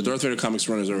 No, the Darth Vader comics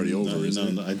run is already over.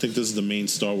 Isn't it? I think this is the main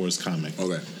Star Wars comic.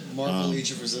 Okay. Marvel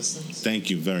Age of Resistance. Thank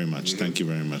you very much. Thank you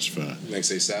very much for.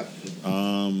 Next ASAP.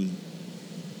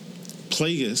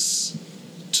 Plagueis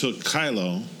took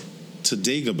Kylo to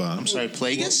Dagobah. I'm sorry,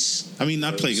 Plagueis? I mean,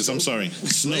 not Plagueis. I'm sorry.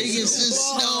 Snoke. Plagueis is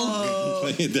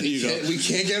Snoke. There you go. We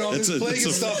can't get all this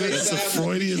Plagueis stuff. It's a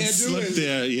Freudian slip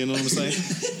there. You know what I'm saying?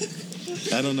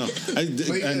 I don't know.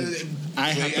 I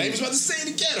was about to say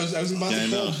it again. I was about to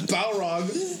call Balrog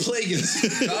Plagueis.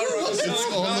 Balrog. It's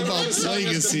all about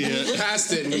Plagueis here. We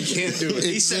passed it and we can't do it.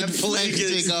 It's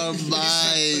inflicting our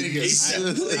minds.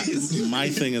 My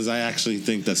thing is, I actually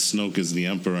think that Snoke is the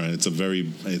Emperor. It's a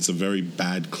very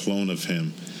bad clone of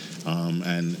him.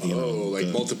 And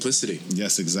multiplicity.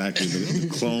 Yes, exactly. The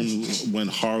clone went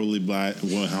horribly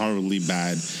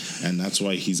bad, and that's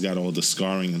why he's got all the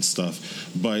scarring and stuff.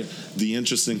 But the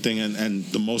interesting thing and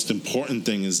the most important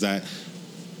thing is that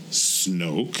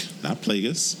Snoke, not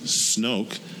Plagueis,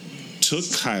 Snoke took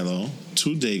Kylo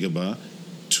to Dagobah,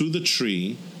 to the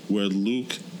tree where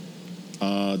Luke,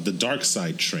 the dark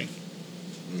side tree.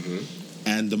 Mm-hmm.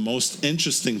 And the most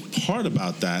interesting part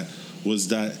about that was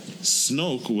that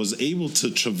Snoke was able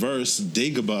to traverse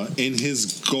Dagobah in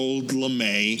his gold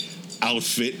lame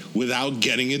outfit without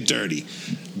getting it dirty.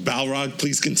 Balrog,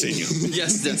 please continue.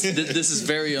 Yes, this is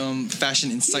very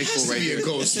fashion insightful right here.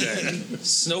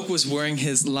 Snoke was wearing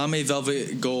his lame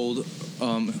velvet gold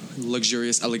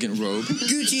luxurious elegant robe.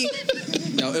 Gucci.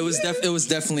 No, it was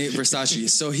definitely Versace.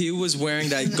 So he was wearing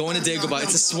that going to Dagobah.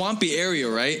 It's a swampy area,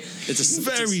 right? It's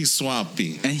very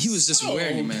swampy. And he was just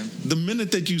wearing it, man. The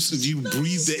minute that you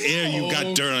breathe the air, you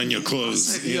got dirt on your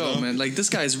clothes. Man, this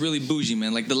guy is really bougie,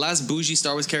 man. The last bougie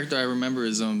Star Wars character I remember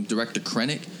is director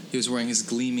Krennic. He was wearing his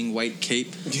gleaming white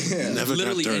cape. Yeah, never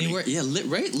literally got dirty. Anywhere. Yeah,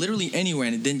 right. Literally anywhere,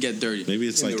 and it didn't get dirty. Maybe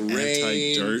it's like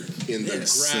anti-dirt in the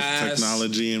grass,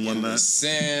 technology and whatnot.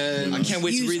 Sand. I can't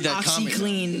wait to read that comic.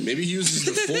 Maybe he uses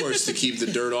the Force to keep the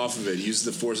dirt off of it. He uses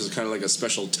the Force as kind of like a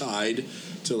special tide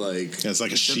to it's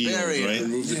like a shield, right?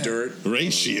 Remove the dirt. Ray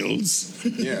shields.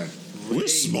 Yeah. We're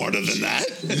smarter than that.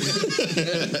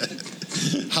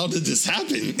 How did this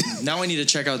happen? Now I need to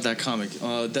check out that comic.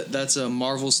 That's a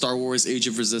Marvel Star Wars Age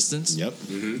of Resistance. Yep.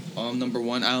 Mm-hmm. Number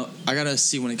one. I gotta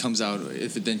see when it comes out.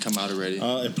 If it didn't come out already.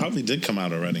 It probably did come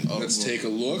out already. Let's take a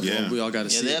look. Yeah. We all gotta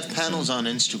see. Yeah, they have panels on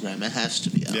Instagram. It has to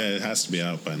be out. Yeah, it has to be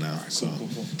out by now. So,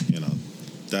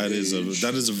 that is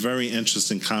a very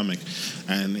interesting comic,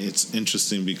 and it's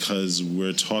interesting because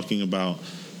we're talking about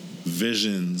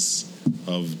visions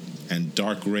of and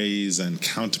dark rays and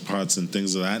counterparts and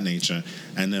things of that nature,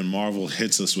 and then Marvel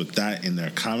hits us with that in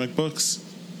their comic books.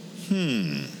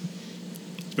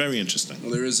 Very interesting.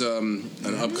 Well, there is an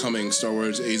upcoming Star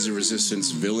Wars Age of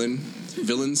Resistance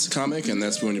villains comic, and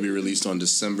that's going to be released on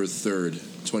December 3rd,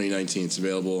 2019. It's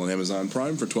available on Amazon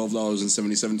Prime for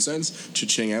 $12.77.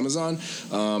 Cha-ching, Amazon.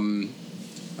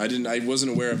 I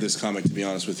wasn't aware of this comic, to be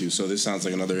honest with you, so this sounds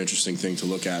like another interesting thing to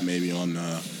look at maybe on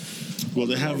well,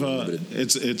 they have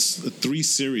it's 3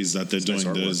 series that they're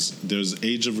doing. There's the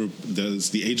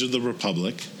Age of the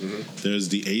Republic, there's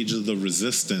the Age of the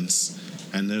Resistance,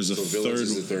 and there's a third. Villains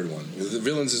is the third one. The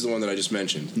Villains is the one that I just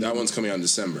mentioned. That one's coming out in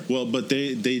December. Well, but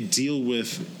they deal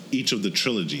with each of the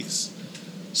trilogies.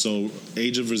 So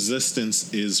Age of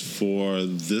Resistance is for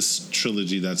this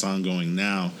trilogy that's ongoing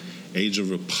now. Age of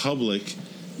Republic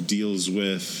deals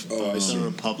with the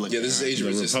Republic. Yeah, this is Age of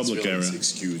Resistance. Republic era.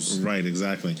 Excuse. Right,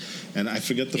 exactly. And I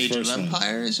forget the Age first of one.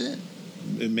 Empire, is it?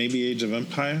 It may be Age of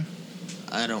Empire.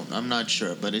 I'm not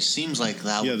sure, but it seems like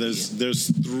that. Yeah, there's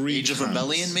 3 Age of times.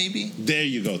 Rebellion, maybe. There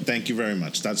you go. Thank you very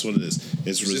much. That's what it is.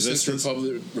 It's Resistance,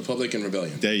 Republic, and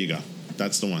Rebellion. There you go.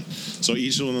 That's the one. So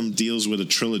each of them deals with a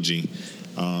trilogy,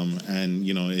 and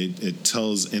it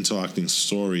tells interlocking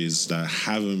stories that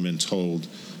haven't been told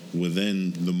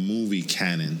within the movie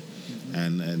canon,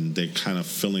 and they're kind of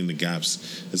filling the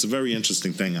gaps. It's a very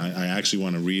interesting thing. I actually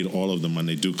want to read all of them when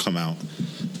they do come out.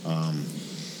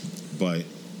 But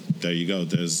there you go.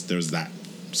 There's that.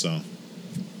 So I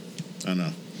don't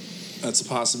know. That's a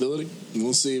possibility.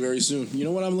 We'll see very soon. You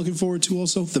know what I'm looking forward to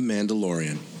also? The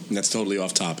Mandalorian. And that's totally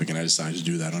off topic, and I decided to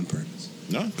do that on purpose.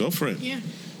 No, go for it. Yeah.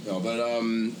 No, but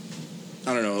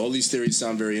I don't know. All these theories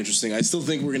sound very interesting. I still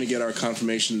think we're going to get our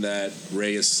confirmation that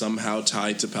Rey is somehow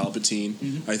tied to Palpatine.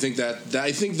 Mm-hmm. I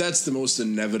think that's the most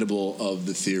inevitable of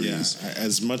the theories. Yeah.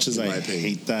 As much as I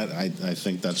hate that, I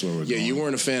think that's where we're going. Yeah, you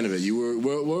weren't a fan of it. You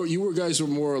were guys were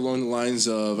more along the lines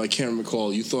of, I can't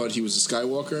recall. You thought he was a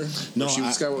Skywalker? No, she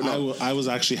was Skywalker? No. I was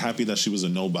actually happy that she was a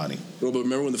nobody. Well, but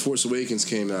remember when The Force Awakens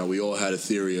came out, we all had a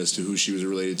theory as to who she was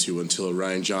related to until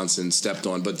Rian Johnson stepped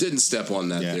on, but didn't step on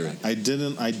that theory. I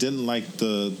didn't like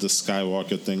the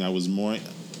Skywalker thing. I was more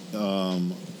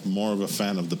of a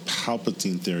fan of the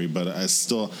Palpatine theory, but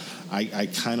I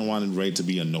kind of wanted Rey to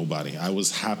be a nobody. I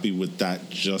was happy with that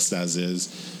just as is.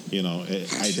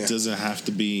 It doesn't have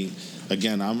to be.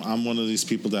 Again, I'm one of these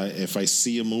people that if I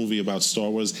see a movie about Star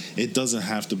Wars, it doesn't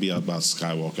have to be about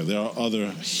Skywalker. There are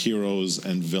other heroes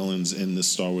and villains in the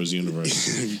Star Wars universe.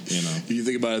 If you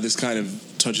think about it, this kind of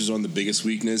touches on the biggest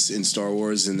weakness in Star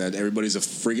Wars, in that everybody's a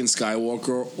friggin'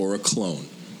 Skywalker or a clone.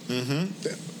 Mm-hmm.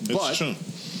 It's true.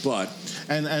 But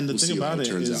and the thing about it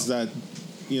is that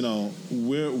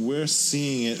we're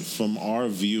seeing it from our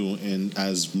view and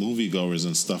as moviegoers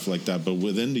and stuff like that. But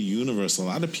within the universe, a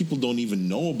lot of people don't even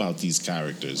know about these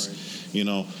characters.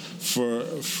 Right.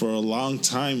 For a long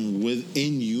time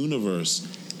within universe,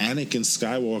 Anakin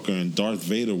Skywalker and Darth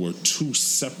Vader were 2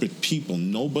 separate people.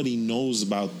 Nobody knows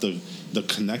about the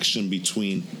connection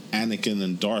between Anakin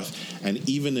and Darth. And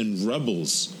even in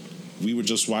Rebels, we were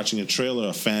just watching a trailer,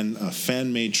 a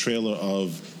fan-made trailer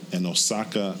of an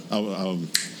Ahsoka,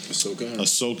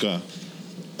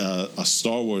 a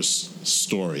Star Wars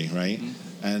story, right?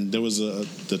 Mm-hmm. And there was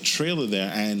the trailer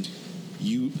there, and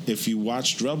if you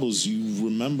watched Rebels, you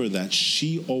remember that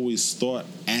she always thought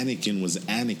Anakin was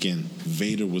Anakin,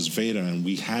 Vader was Vader, and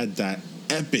we had that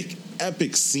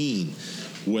epic scene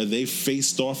where they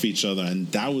faced off each other, and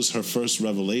that was her first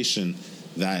revelation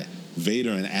that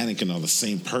Vader and Anakin are the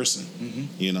same person.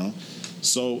 Mm-hmm.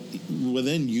 So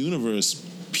within universe,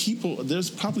 there's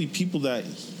probably people that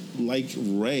like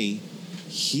Rey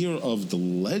hear of the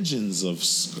legends of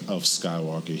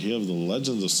Skywalker, hear of the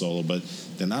legends of Solo, but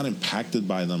they're not impacted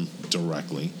by them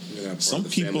directly. Yeah, some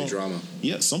people, drama.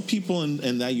 Yeah, some people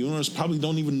in that universe probably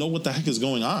don't even know what the heck is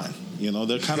going on.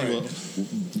 They're kind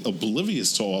of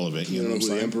oblivious to all of it. You know who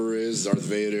the Emperor is, Darth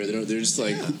Vader. They're just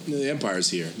like, the Empire's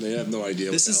here. They have no idea.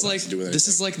 This is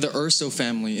like the Urso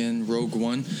family in Rogue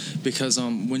One, because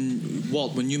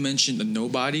when you mentioned a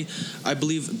nobody, I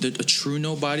believe that a true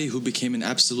nobody who became an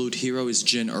absolute hero is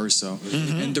Jyn Erso.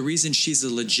 Mm-hmm. And the reason she's a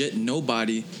legit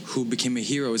nobody who became a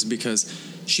hero is because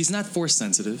she's not Force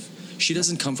sensitive. She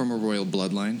doesn't come from a royal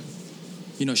bloodline.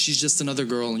 She's just another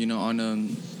girl, on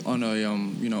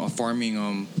a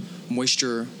farming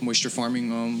moisture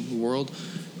farming world,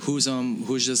 who's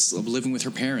just living with her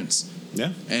parents.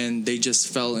 Yeah. And they just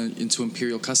fell into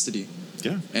Imperial custody.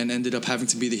 Yeah. And ended up having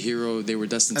to be the hero they were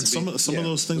destined to be. Some of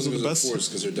those things are the best.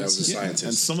 Because their dad was a scientist.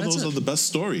 And some of those are the best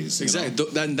stories. Exactly.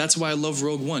 That's why I love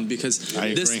Rogue One, because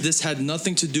this had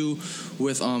nothing to do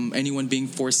with anyone being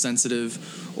Force sensitive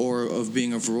or of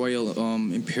being of royal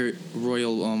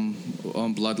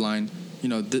bloodline.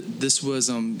 This was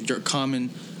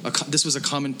this was a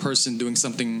common person doing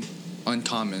something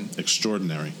uncommon,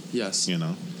 extraordinary. Yes.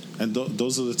 And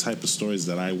those are the type of stories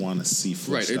that I want to see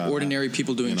fleshed out. Ordinary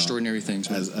people doing extraordinary things.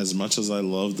 Right? As much as I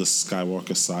love the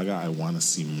Skywalker saga, I want to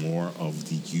see more of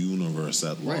the universe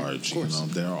at large.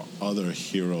 There are other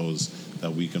heroes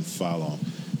that we can follow.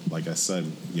 Like I said,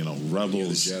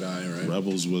 Rebels. The Jedi, right?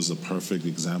 Rebels was a perfect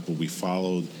example. We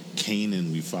followed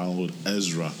Kanan, we followed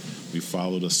Ezra, we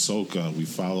followed Ahsoka, we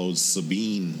followed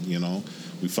Sabine.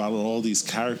 We followed all these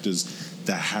characters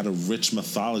that had a rich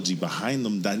mythology behind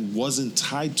them that wasn't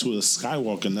tied to a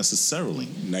Skywalker necessarily.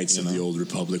 Knights of the Old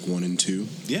Republic 1 and 2.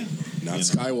 Yeah. Not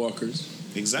Skywalkers.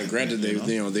 Exactly. And granted,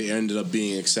 you know? they ended up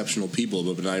being exceptional people,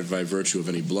 but not by virtue of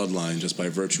any bloodline, just by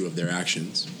virtue of their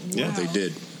actions. Yeah. What they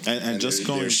did. And just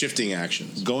their shifting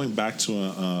actions. Going back to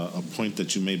a point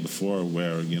that you made before,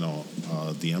 where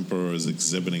the Emperor is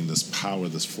exhibiting this power,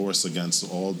 this force against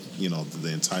all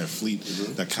the entire fleet.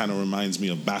 That kind of reminds me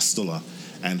of Bastila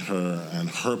and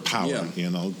her power.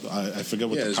 Yeah. I forget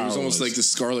what the power was. Almost was. like the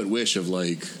Scarlet Witch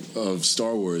of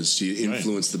Star Wars. She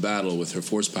influenced the battle with her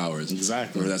force powers.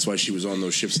 Exactly. Or that's why she was on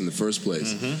those ships in the first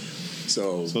place.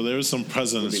 So there is some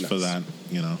precedence for that.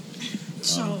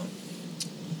 So,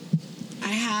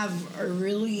 I have a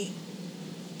really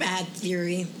bad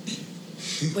theory,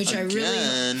 which I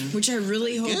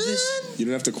really hope this. you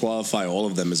don't have to qualify all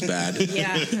of them as bad.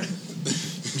 Yeah.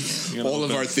 All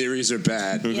of our theories are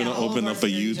bad. We're gonna all of open our up a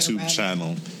theories are YouTube bad.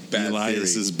 channel. Bad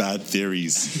Elias's Bad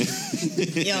Theories.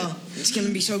 Yeah, it's gonna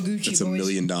be so Gucci. That's a $1 boys.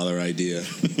 million idea.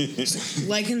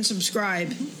 Like and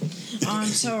subscribe.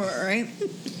 So, right,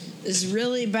 this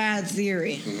really bad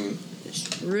theory.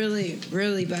 It's really,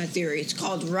 really bad theory. It's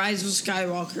called Rise of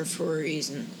Skywalker for a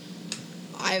reason.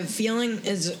 I have a feeling,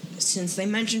 since they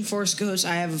mentioned Force Ghosts,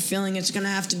 I have a feeling it's going to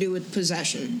have to do with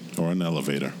possession. Or an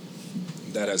elevator.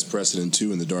 That has precedent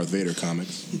too in the Darth Vader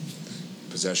comics.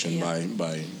 Possession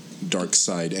by dark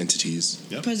side entities.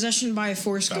 Yep. Possession by a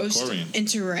Force Ghost Valkorian.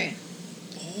 into Rey.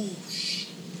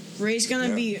 Rey's going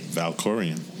to be...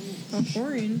 Valkorian.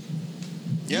 Valkorian?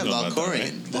 Yeah, You know about that,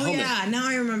 Valkorian. Oh, yeah, now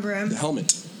I remember him. The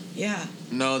helmet. Yeah.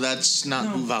 No, that's not No.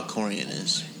 who Valkorian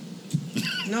is.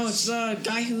 No, it's the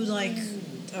guy who,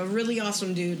 a really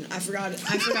awesome dude. I forgot.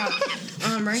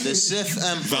 Right? The Sith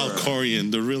Emperor Valkorian,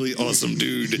 the really awesome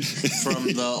dude.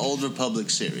 from the Old Republic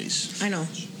series. I know.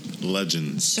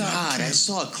 Legends. So, God, I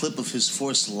saw a clip of his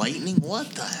Force lightning. What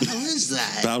the hell is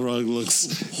that? Balrog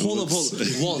looks. Hold up.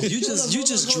 Walt, you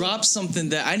just dropped something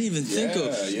that I didn't even think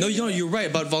of. No, you're right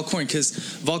about Valkorian, because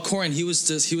Valkorian, he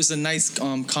was a nice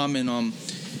common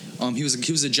he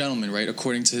was a gentleman, right?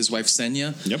 According to his wife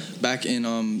Senya. Yep. Back in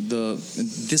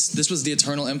this was the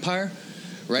Eternal Empire,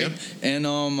 right? Yep. And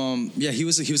he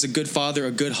was a good father,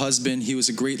 a good husband. He was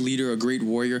a great leader, a great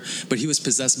warrior. But he was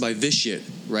possessed by Vitiate,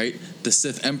 right? The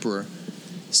Sith Emperor.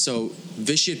 So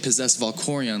Vitiate possessed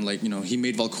Valkorion, he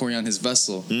made Valkorion his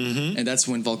vessel, and that's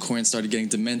when Valkorion started getting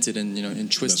demented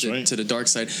and twisted to the dark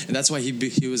side, and that's why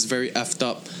he was very effed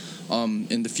up.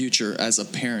 In the future, as a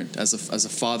parent, as a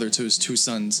father to his two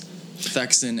sons,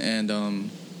 Thexan and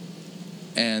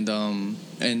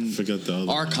Forget the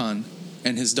other Archon,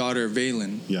 and his daughter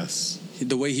Valen. Yes.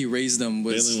 The way he raised them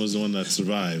was Valen was the one that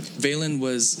survived. Valen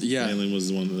was Valen was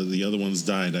the one. The other ones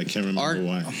died. I can't remember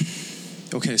why.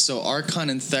 Okay, so Archon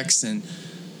and Thexan,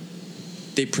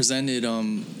 they presented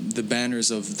the banners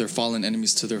of their fallen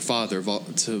enemies to their father,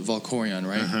 to Valkorion,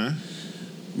 right?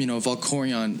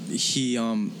 Valkorion,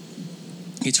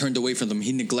 he turned away from them.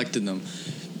 He neglected them,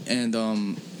 and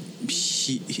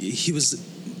he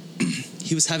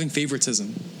was having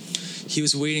favoritism. He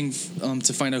was waiting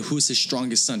to find out who's his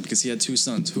strongest son, because he had two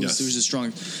sons. Who's the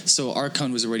strongest? So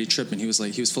Archon was already tripping. He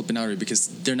was flipping out because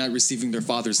they're not receiving their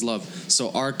father's love. So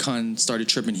Archon started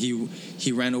tripping.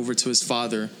 He ran over to his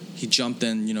father. He jumped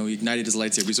in. He ignited his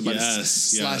lightsaber. He was about to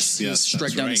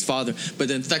strike down his father. But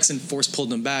then Thexan force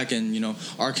pulled him back, and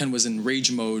Archon was in rage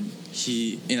mode.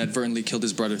 He inadvertently killed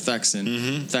his brother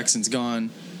Thexan. Thexan's gone.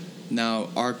 Now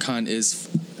Archon is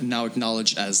now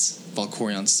acknowledged as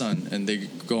Valkorion's son, and they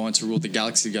go on to rule the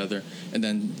galaxy together. And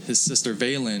then his sister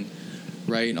Valen,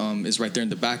 right, is right there in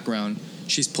the background.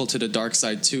 She's pulled to the dark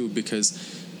side too, because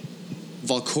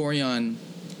Valkorion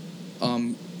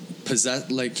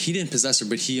he didn't possess her,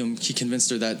 but he convinced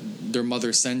her that their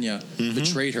mother Senya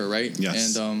betrayed her, right?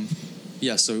 Yes. And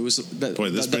so it was that.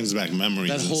 Boy, this brings back memories.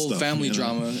 That whole and stuff, family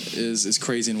drama is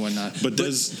crazy and whatnot. But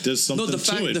there's something to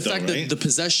it, the fact right? that the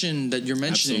possession that you're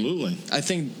mentioning, Absolutely. I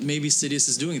think maybe Sidious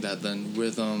is doing that then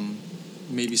with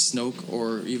maybe Snoke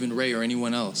or even Rey or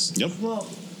anyone else. Yep. well,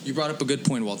 You brought up a good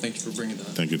point, Walt. Thank you for bringing that.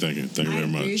 Thank you I very agree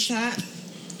much. with that,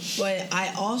 but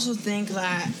I also think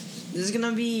that this is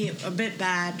gonna be a bit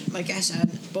bad, like I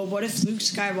said. But what if Luke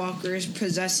Skywalker is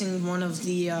possessing one of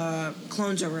the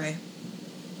clones of Rey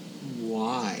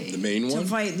Why? The main to one?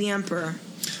 fight the Emperor?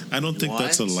 I don't think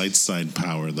that's a What? light side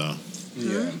power, though.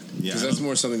 Yeah. Because that's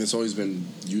more something that's always been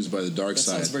used by the dark That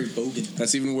side. sounds very bogan.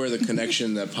 That's even where the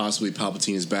connection that possibly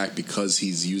Palpatine is back because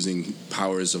he's using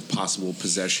powers of possible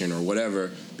possession or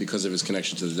whatever because of his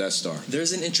connection to the Death Star.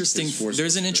 There's an interesting His force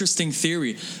interesting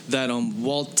theory that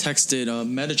Walt texted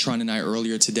Metatron and I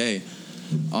earlier today.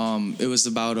 It was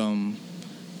about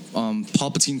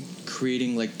Palpatine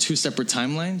creating like two separate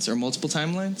timelines or multiple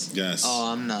timelines. Yes.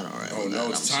 Oh, I'm not alright. Oh no,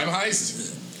 it's time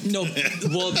heist? No,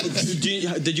 well,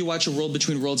 did you watch A World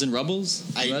Between Worlds and Rebels?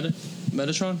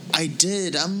 Metatron? I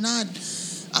did. I'm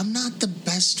not the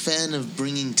best fan of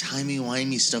bringing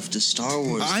timey-wimey stuff to Star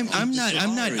Wars. I'm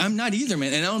not either,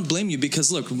 man. And I don't blame you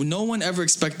because look, no one ever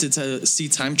expected to see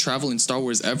time travel in Star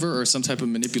Wars ever or some type of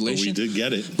manipulation. But we did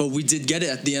get it. But we did get it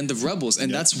at the end of Rebels,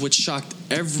 and that's what shocked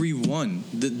everyone.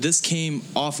 This came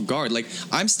off guard. Like,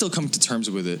 I'm still coming to terms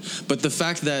with it. But the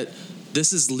fact that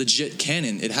this is legit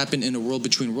canon, it happened in A World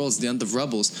Between Worlds, the end of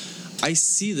Rebels, I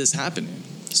see this happening.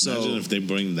 So imagine if they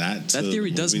bring that to that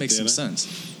theory the does movie make some theater. sense.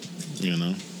 You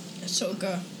know?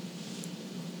 Ahsoka.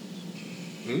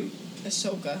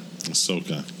 Ahsoka.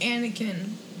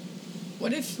 Anakin.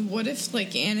 What if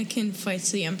like Anakin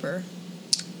fights the Emperor?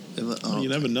 You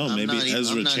never know. Maybe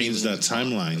Ezra changed that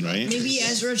timeline, right? Maybe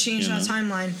Ezra changed that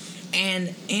timeline, and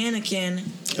Anakin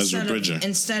Ezra Bridger.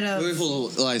 instead of Wait,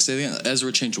 hold on. Say it again.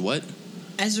 Ezra changed what?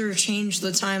 Ezra changed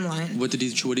the timeline. What did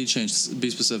he change? Be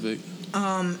specific.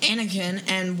 Anakin,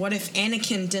 and what if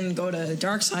Anakin didn't go to the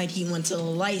dark side? He went to the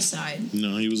light side.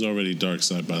 No, he was already dark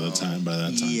side by that time.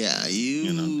 Yeah,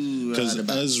 you know, because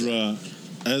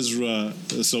Ezra.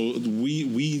 So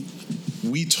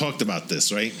we talked about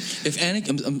this, right? If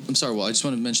Anakin, I'm sorry. Well, I just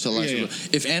want to mention to the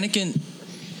last if Anakin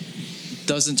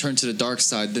doesn't turn to the dark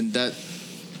side, then that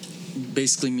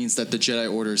basically means that the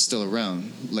Jedi Order is still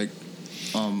around. Like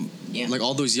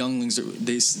all those younglings,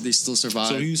 they still survive.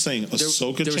 So are you saying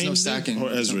Ahsoka changed it, or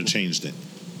Ezra changed it?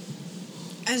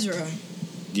 Ezra.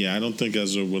 Yeah, I don't think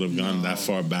Ezra would have gone that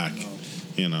far back. No.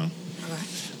 You know,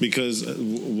 because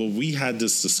we had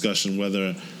this discussion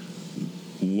whether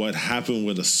what happened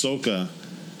with Ahsoka.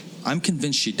 I'm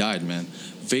convinced she died, man.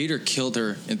 Vader killed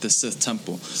her in the Sith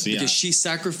temple because she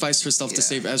sacrificed herself to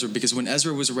save Ezra. Because when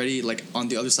Ezra was ready, like on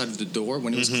the other side of the door,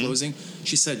 when it was closing,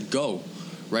 she said, "Go."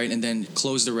 Right, and then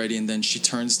closed already, and then she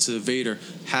turns to Vader,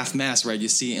 half mast. Right, you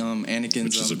see Anakin's,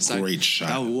 which is a great shot.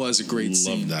 That was a great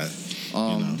scene. Love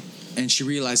that. And she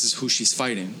realizes who she's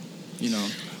fighting. You know,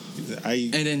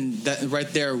 and then that right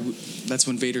there, that's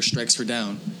when Vader strikes her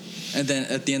down. And then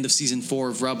at the end of season 4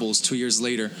 of Rebels, 2 years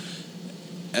later,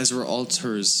 Ezra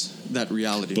alters that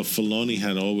reality. But Filoni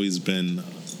had always been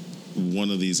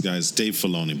one of these guys, Dave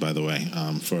Filoni, by the way,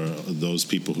 for those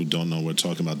people who don't know what we're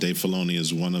talking about, Dave Filoni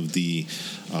is one of the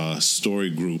story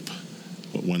group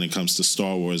when it comes to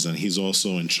Star Wars, and he's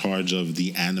also in charge of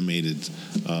the animated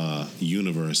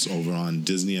universe over on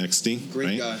Disney XD.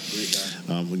 Great guy.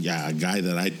 A guy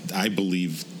that I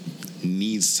believe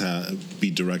needs to be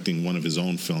directing one of his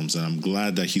own films, and I'm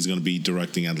glad that he's going to be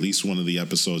directing at least one of the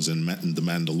episodes in The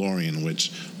Mandalorian,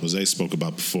 which Jose spoke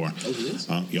about before. Oh, he is?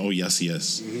 Yes, he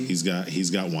is. Mm-hmm. He's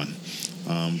got one.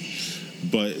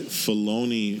 But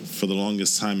Filoni, for the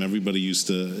longest time, everybody used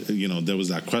to, there was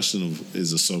that question of,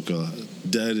 is Ahsoka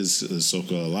dead? Is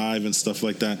Ahsoka alive? And stuff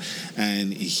like that.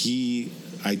 And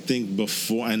I think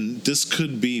before, and this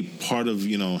could be part of,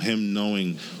 him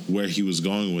knowing where he was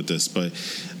going with this, but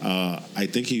I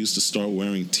think he used to start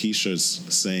wearing T-shirts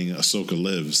saying Ahsoka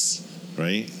lives,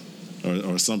 right?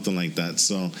 Or something like that.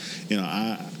 So,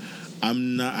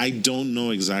 I don't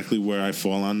know exactly where I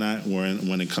fall on that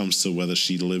when it comes to whether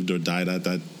she lived or died at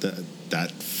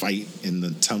that fight in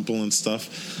the temple and stuff.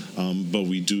 But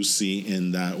we do see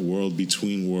in that World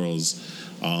Between Worlds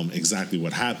exactly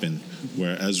what happened,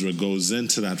 where Ezra goes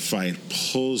into that fight,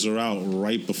 pulls her out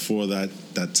right before that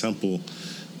temple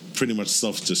pretty much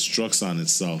self-destructs on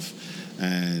itself.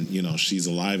 And, she's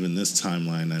alive in this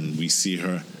timeline, and we see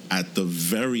her at the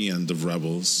very end of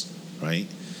Rebels, right?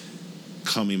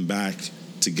 Coming back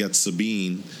to get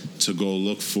Sabine to go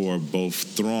look for both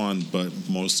Thrawn, but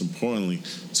most importantly,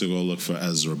 to go look for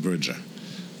Ezra Bridger,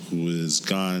 who is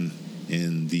gone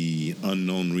in the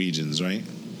unknown regions, right?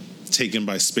 Taken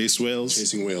by space whales.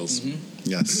 Chasing whales. Mm-hmm.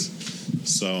 Yes.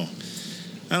 So,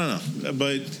 I don't know,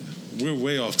 but we're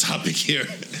way off topic here.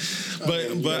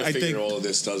 But I think all of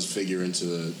this does figure into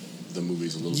the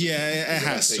movies a little bit. Yeah, it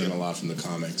has to. They've taken a lot from the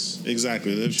comics.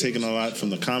 Exactly. They've taken a lot from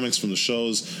the comics, from the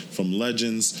shows, from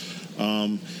Legends.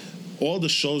 All the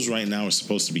shows right now are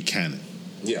supposed to be canon.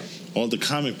 Yeah. All the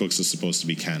comic books are supposed to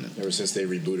be canon. Ever since they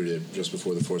rebooted it just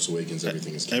before The Force Awakens,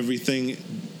 everything is canon. Everything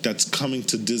that's coming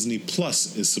to Disney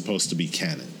Plus is supposed to be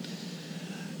canon.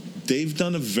 They've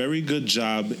done a very good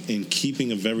job in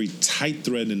keeping a very tight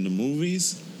thread in the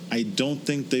movies. I don't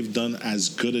think they've done as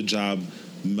good a job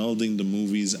melding the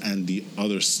movies and the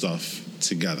other stuff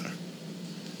together.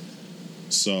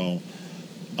 So,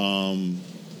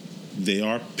 They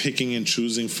are picking and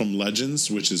choosing from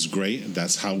legends, which is great.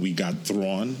 That's how we got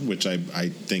Thrawn, which I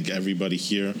think everybody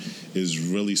here is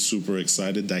really super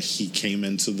excited that he came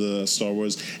into the Star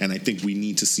Wars, and I think we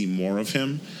need to see more of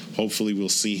him. Hopefully we'll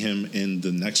see him in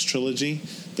the next trilogy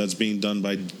that's being done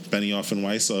by Benioff and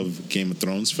Weiss of Game of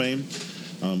Thrones fame.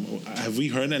 Have we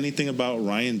heard anything about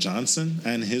Rian Johnson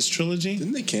and his trilogy?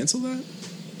 Didn't they cancel that?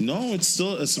 No, it's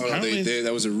apparently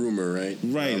that was a rumor, right?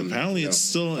 Right. Apparently, it's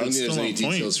still. I don't It's think still there's any on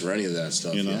point. details for any of that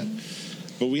stuff. You know, yet.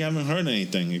 but we haven't heard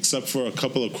anything except for a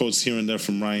couple of quotes here and there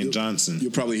from Rian Johnson.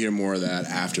 You'll probably hear more of that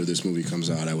after this movie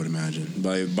comes out, I would imagine.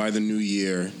 By the new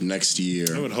year, next year,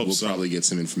 I would hope we'll so. probably get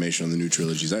some information on the new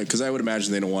trilogies. Because I would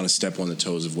imagine they don't want to step on the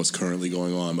toes of what's currently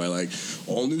going on by like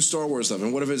all new Star Wars stuff.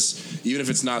 And what if even if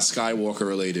it's not Skywalker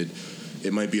related,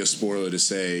 it might be a spoiler to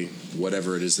say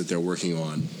whatever it is that they're working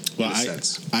on. Well, in a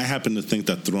sense. I happen to think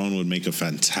that Thrawn would make a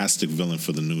fantastic villain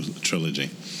for the new trilogy.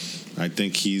 I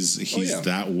think he's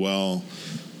that well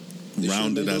They should've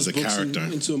rounded made as a those books character.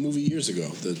 into a movie years ago.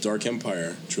 The Dark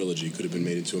Empire trilogy could have been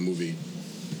made into a movie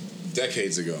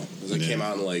decades ago. It came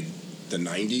out in like the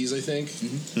 90s, I think.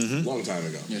 Mm-hmm. Long time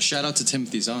ago. Yeah, shout out to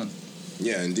Timothy Zahn.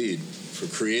 Yeah, indeed. For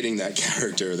creating that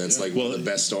character that's like one of the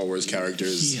best Star Wars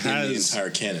characters in the entire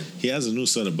canon. He has a new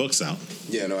set of books out.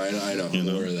 Yeah, no, I know. I'm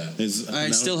aware of that. I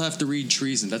still have to read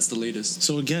Treason. That's the latest.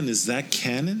 So again, is that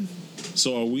canon?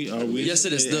 So are we? Yes,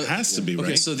 it is. It has to be, right?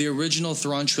 Okay, so the original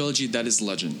Thrawn trilogy, that is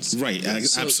Legends. Right,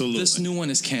 So absolutely. This new one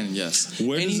is canon, yes.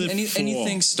 Where does it fall?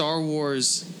 Anything Star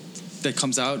Wars that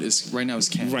comes out is right now is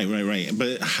canon. Right.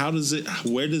 But how does it?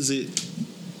 Where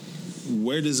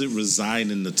does it reside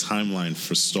in the timeline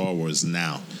for Star Wars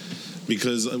now?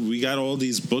 Because we got all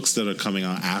these books that are coming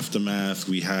out. Aftermath.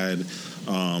 We had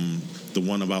the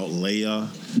one about Leia.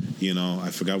 You know, I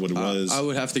forgot what it was. I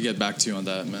would have to get back to you on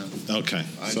that, man. Okay,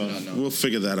 I so do not know. we'll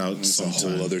figure that out It's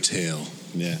sometime. a whole other tale.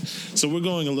 Yeah. So we're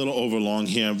going a little over long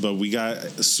here, but we got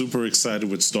super excited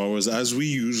with Star Wars as we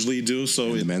usually do.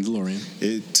 So The Mandalorian.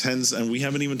 it tends, and we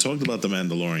haven't even talked about The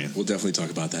Mandalorian. We'll definitely talk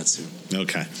about that soon.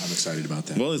 Okay. I'm excited about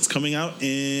that. Well, it's coming out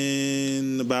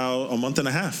in about a month and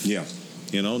a half. Yeah.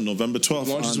 You know, November 12th. It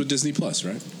launches with Disney Plus,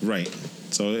 right? Right.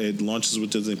 So it launches with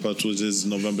Disney Plus, which is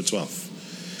November 12th.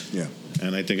 Yeah.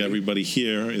 And I think everybody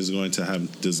here is going to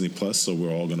have Disney Plus, so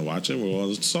we're all going to watch it. We're all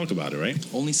going to talk about it, right?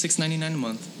 Only $6.99 a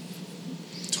month.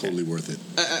 Totally worth it.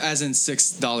 As in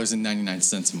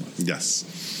 $6.99 a month.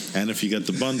 Yes. And if you get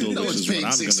the bundle, No which one's is what paying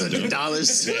I'm going to do.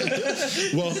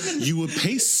 $600. Well, you would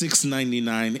pay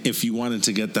 $6.99 if you wanted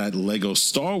to get that Lego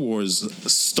Star Wars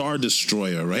Star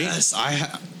Destroyer, right? Yes,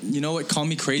 you know what? Call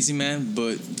me crazy, man,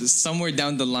 but somewhere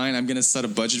down the line, I'm gonna set a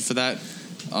budget for that.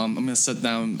 I'm gonna set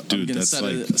down. Dude, I'm gonna that's set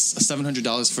like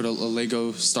 $700 for the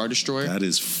Lego Star Destroyer. that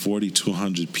is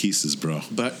 4,200 pieces, bro.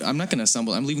 But I'm not gonna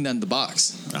assemble. I'm leaving that in the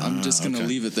box. I'm just gonna okay.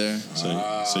 leave it there.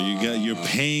 So you're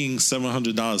paying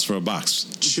 $700 for a box.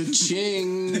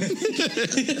 Cha-ching.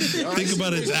 Think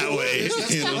about it that way.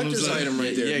 You know what I'm Collector's saying? item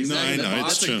right there. Yeah, exactly. No, I know,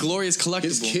 it's That's true. a glorious collectible.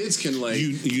 His kids can like.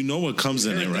 You know what comes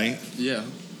in it, right? Yeah.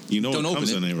 You know Don't what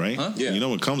comes open in it. it, right? Huh? Yeah. You know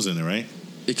what comes in it, right?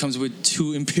 It comes with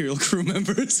 2 Imperial crew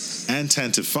members. And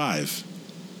 10 to 5.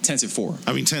 10 to 4.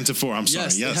 I mean 10 to 4. I'm sorry.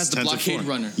 Yes, Yes, it has the 10 to blockade 4.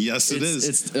 runner. Yes, it is.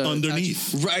 It's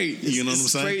underneath. attached- right. You know what I'm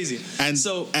It's saying? crazy. And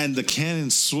So- and the cannon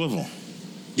swivel,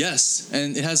 Yes,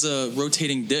 and it has a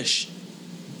rotating dish.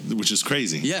 which is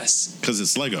crazy. Yes, Because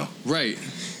it's Lego. right.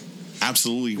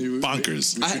 Absolutely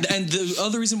bonkers. And the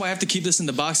other reason why I have to keep this in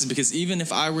the box is because even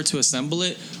if I were to assemble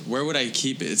it, where would I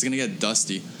keep it? It's gonna get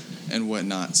dusty and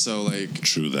whatnot. So like,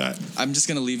 True that. I'm just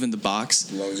gonna leave it in the box.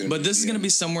 But this is gonna be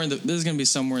somewhere in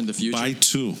the future. Buy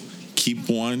 2. Keep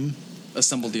one.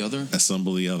 Assemble the other.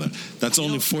 Assemble the other. That's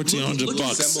only $1,400 look-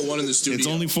 bucks. Assemble one in the studio. It's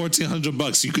only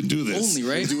 $1,400. You can do this. Only,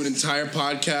 right? We'll do an entire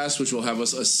podcast, which will have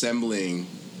us assembling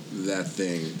that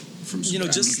thing from scratch. You know,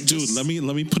 just Dude, let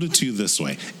me put it to you this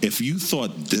way. If you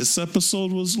thought this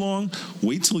episode was long,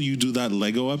 wait till you do that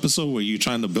Lego episode where you're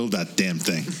trying to build that damn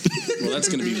thing. Well, that's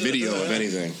going to be video, if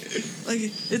anything. like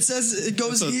it says it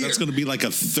goes So here. that's going to be like a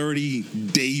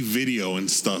 30-day video and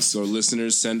stuff. So,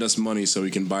 listeners, send us money so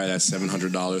we can buy that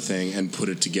 $700 thing and put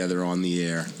it together on the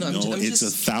air. No, I'm No, ju- I'm it's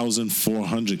just-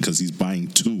 1,400 because he's buying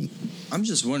 2. I'm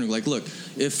just wondering, like, look,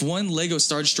 if one Lego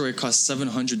Star Destroyer costs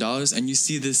 $700 and you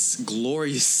see this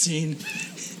glorious scene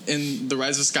in the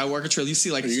Rise of Skywalker trailer, you see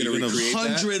like you gonna recreate that?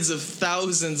 hundreds of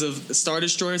thousands of Star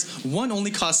Destroyers. One only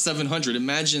costs $700.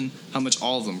 Imagine how much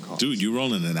all of them cost. Dude, you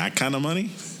rolling in that kind of money?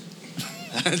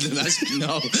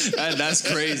 that's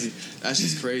crazy. That's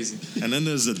just crazy. And then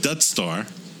there's the Death Star.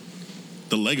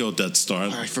 the Lego Death Star,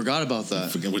 I forgot about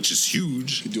that. which is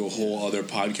huge. Could do a whole other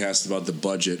podcast about the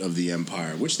budget of the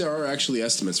Empire, which there are actually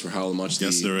estimates for how much the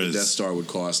Death Star would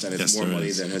cost, and it's more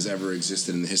money than has ever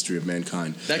existed in the history of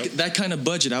mankind. That kind of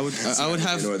budget, I would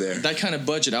have that kind of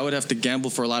budget. I would have to gamble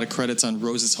for a lot of credits on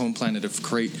Rose's home planet of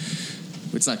Crate.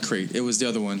 It's not Crate. It was the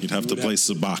other one. You'd have to play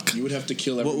Sabak. You would have to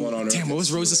kill everyone on Earth. Damn, what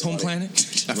was Rose's home planet?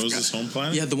 Rose's home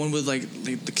planet? Yeah, the one with like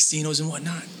the casinos and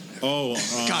whatnot. Oh,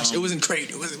 gosh, it wasn't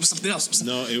Crate. It was something else.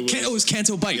 No, it was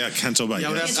Canto Bight. Yeah, Canto Bight. Yeah,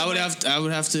 I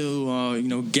would have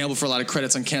to gamble for a lot of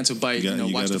credits on Canto Bight.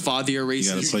 Watch the Fathier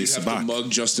races. You got to play Sabak. Have to mug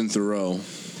Justin Thoreau.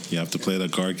 You have to play the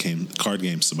card game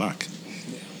Sabak.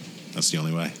 That's the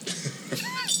only way.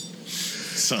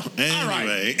 So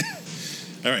anyway,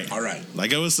 all right.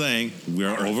 Like I was saying,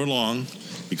 we're over long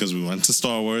because we went to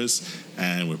Star Wars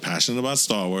and we're passionate about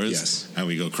Star Wars. Yes. And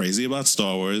we go crazy about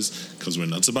Star Wars because we're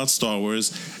nuts about Star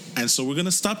Wars. And so we're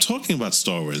gonna stop talking about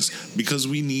Star Wars because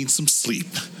we need some sleep.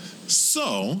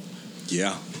 So,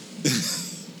 yeah,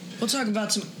 We'll talk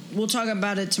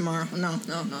about it tomorrow. No.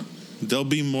 there'll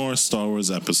be more Star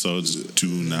Wars episodes. Do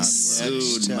not worry.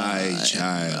 Soon, my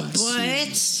child.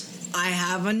 But I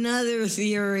have another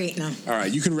theory. No. All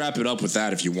right, you can wrap it up with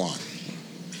that if you want.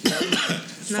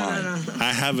 No.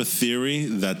 I have a theory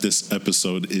that this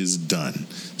episode is done.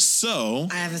 So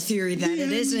I have a theory that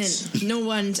it isn't. No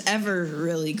one's ever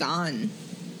really gone.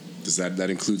 Does that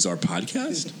includes our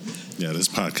podcast? yeah, this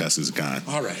podcast is gone.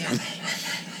 All right.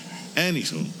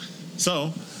 Anywho,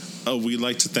 so we'd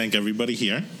like to thank everybody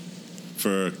here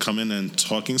for coming and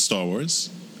talking Star Wars,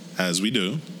 as we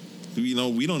do. We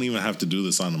don't even have to do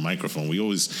this on the microphone. We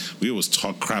always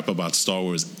talk crap about Star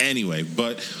Wars anyway,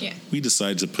 but we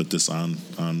decided to put this on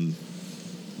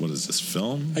what is this,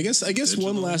 film? I guess Digital?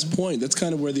 one last point. That's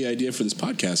kind of where the idea for this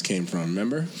podcast came from.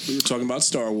 Remember? We were talking about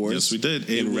Star Wars. Yes, we did.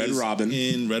 In Red Robin.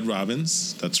 In Red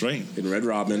Robins. That's right. In Red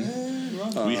Robin.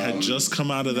 We had just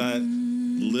come out of that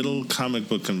little comic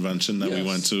book convention that we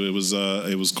went to.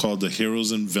 It was called the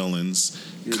Heroes and Villains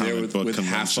comic book with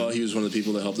convention. Haffa. He was one of the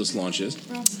people that helped us launch it.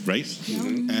 Right?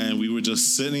 Mm-hmm. And we were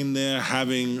just sitting there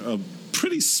having a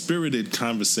pretty spirited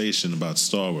conversation about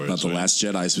Star Wars. About The Last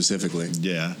Jedi specifically.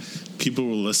 Yeah. People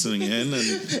were listening in.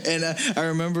 And I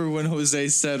remember when Jose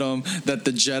said that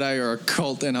the Jedi are a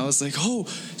cult, and I was like, oh,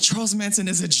 Charles Manson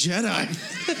is a Jedi.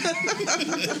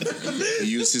 He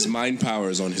used his mind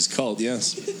powers on his cult,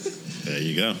 yes. There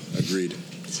you go. Agreed.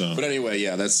 So, but anyway,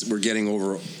 yeah, we're getting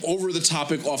over the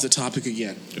topic, off the topic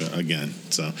again.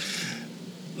 So,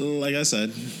 like I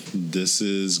said, this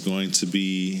is going to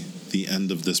be the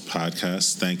end of this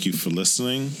podcast. Thank you for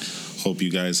listening. Hope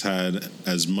you guys had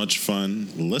as much fun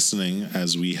listening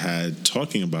as we had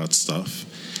talking about stuff.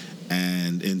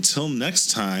 And until next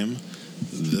time,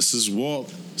 this is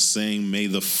Walt saying, may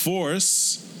the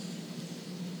Force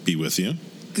be with you.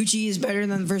 Gucci is better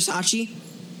than Versace.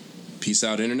 Peace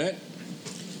out, Internet.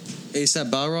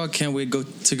 ASAP Balrog, can't wait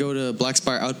to go to Black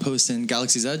Spire Outpost in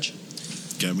Galaxy's Edge.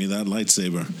 Get me that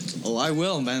lightsaber. Oh, I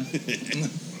will, man.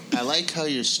 I like how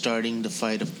you're starting to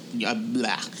fight.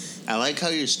 I like how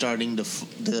you're starting to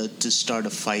start a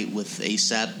fight with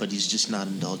ASAP, but he's just not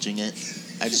indulging it.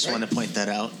 I just want to point that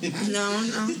out.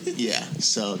 No. Yeah,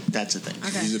 so that's the thing.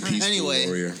 Okay. He's a peaceful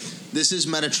warrior. This is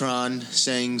Metatron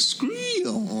saying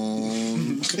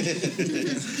 "Scream."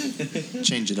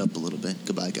 Change it up a little bit.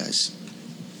 Goodbye, guys.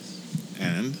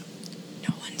 And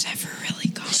No one's ever really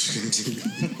gone.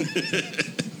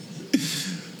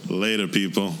 later,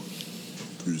 people.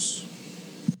 Peace.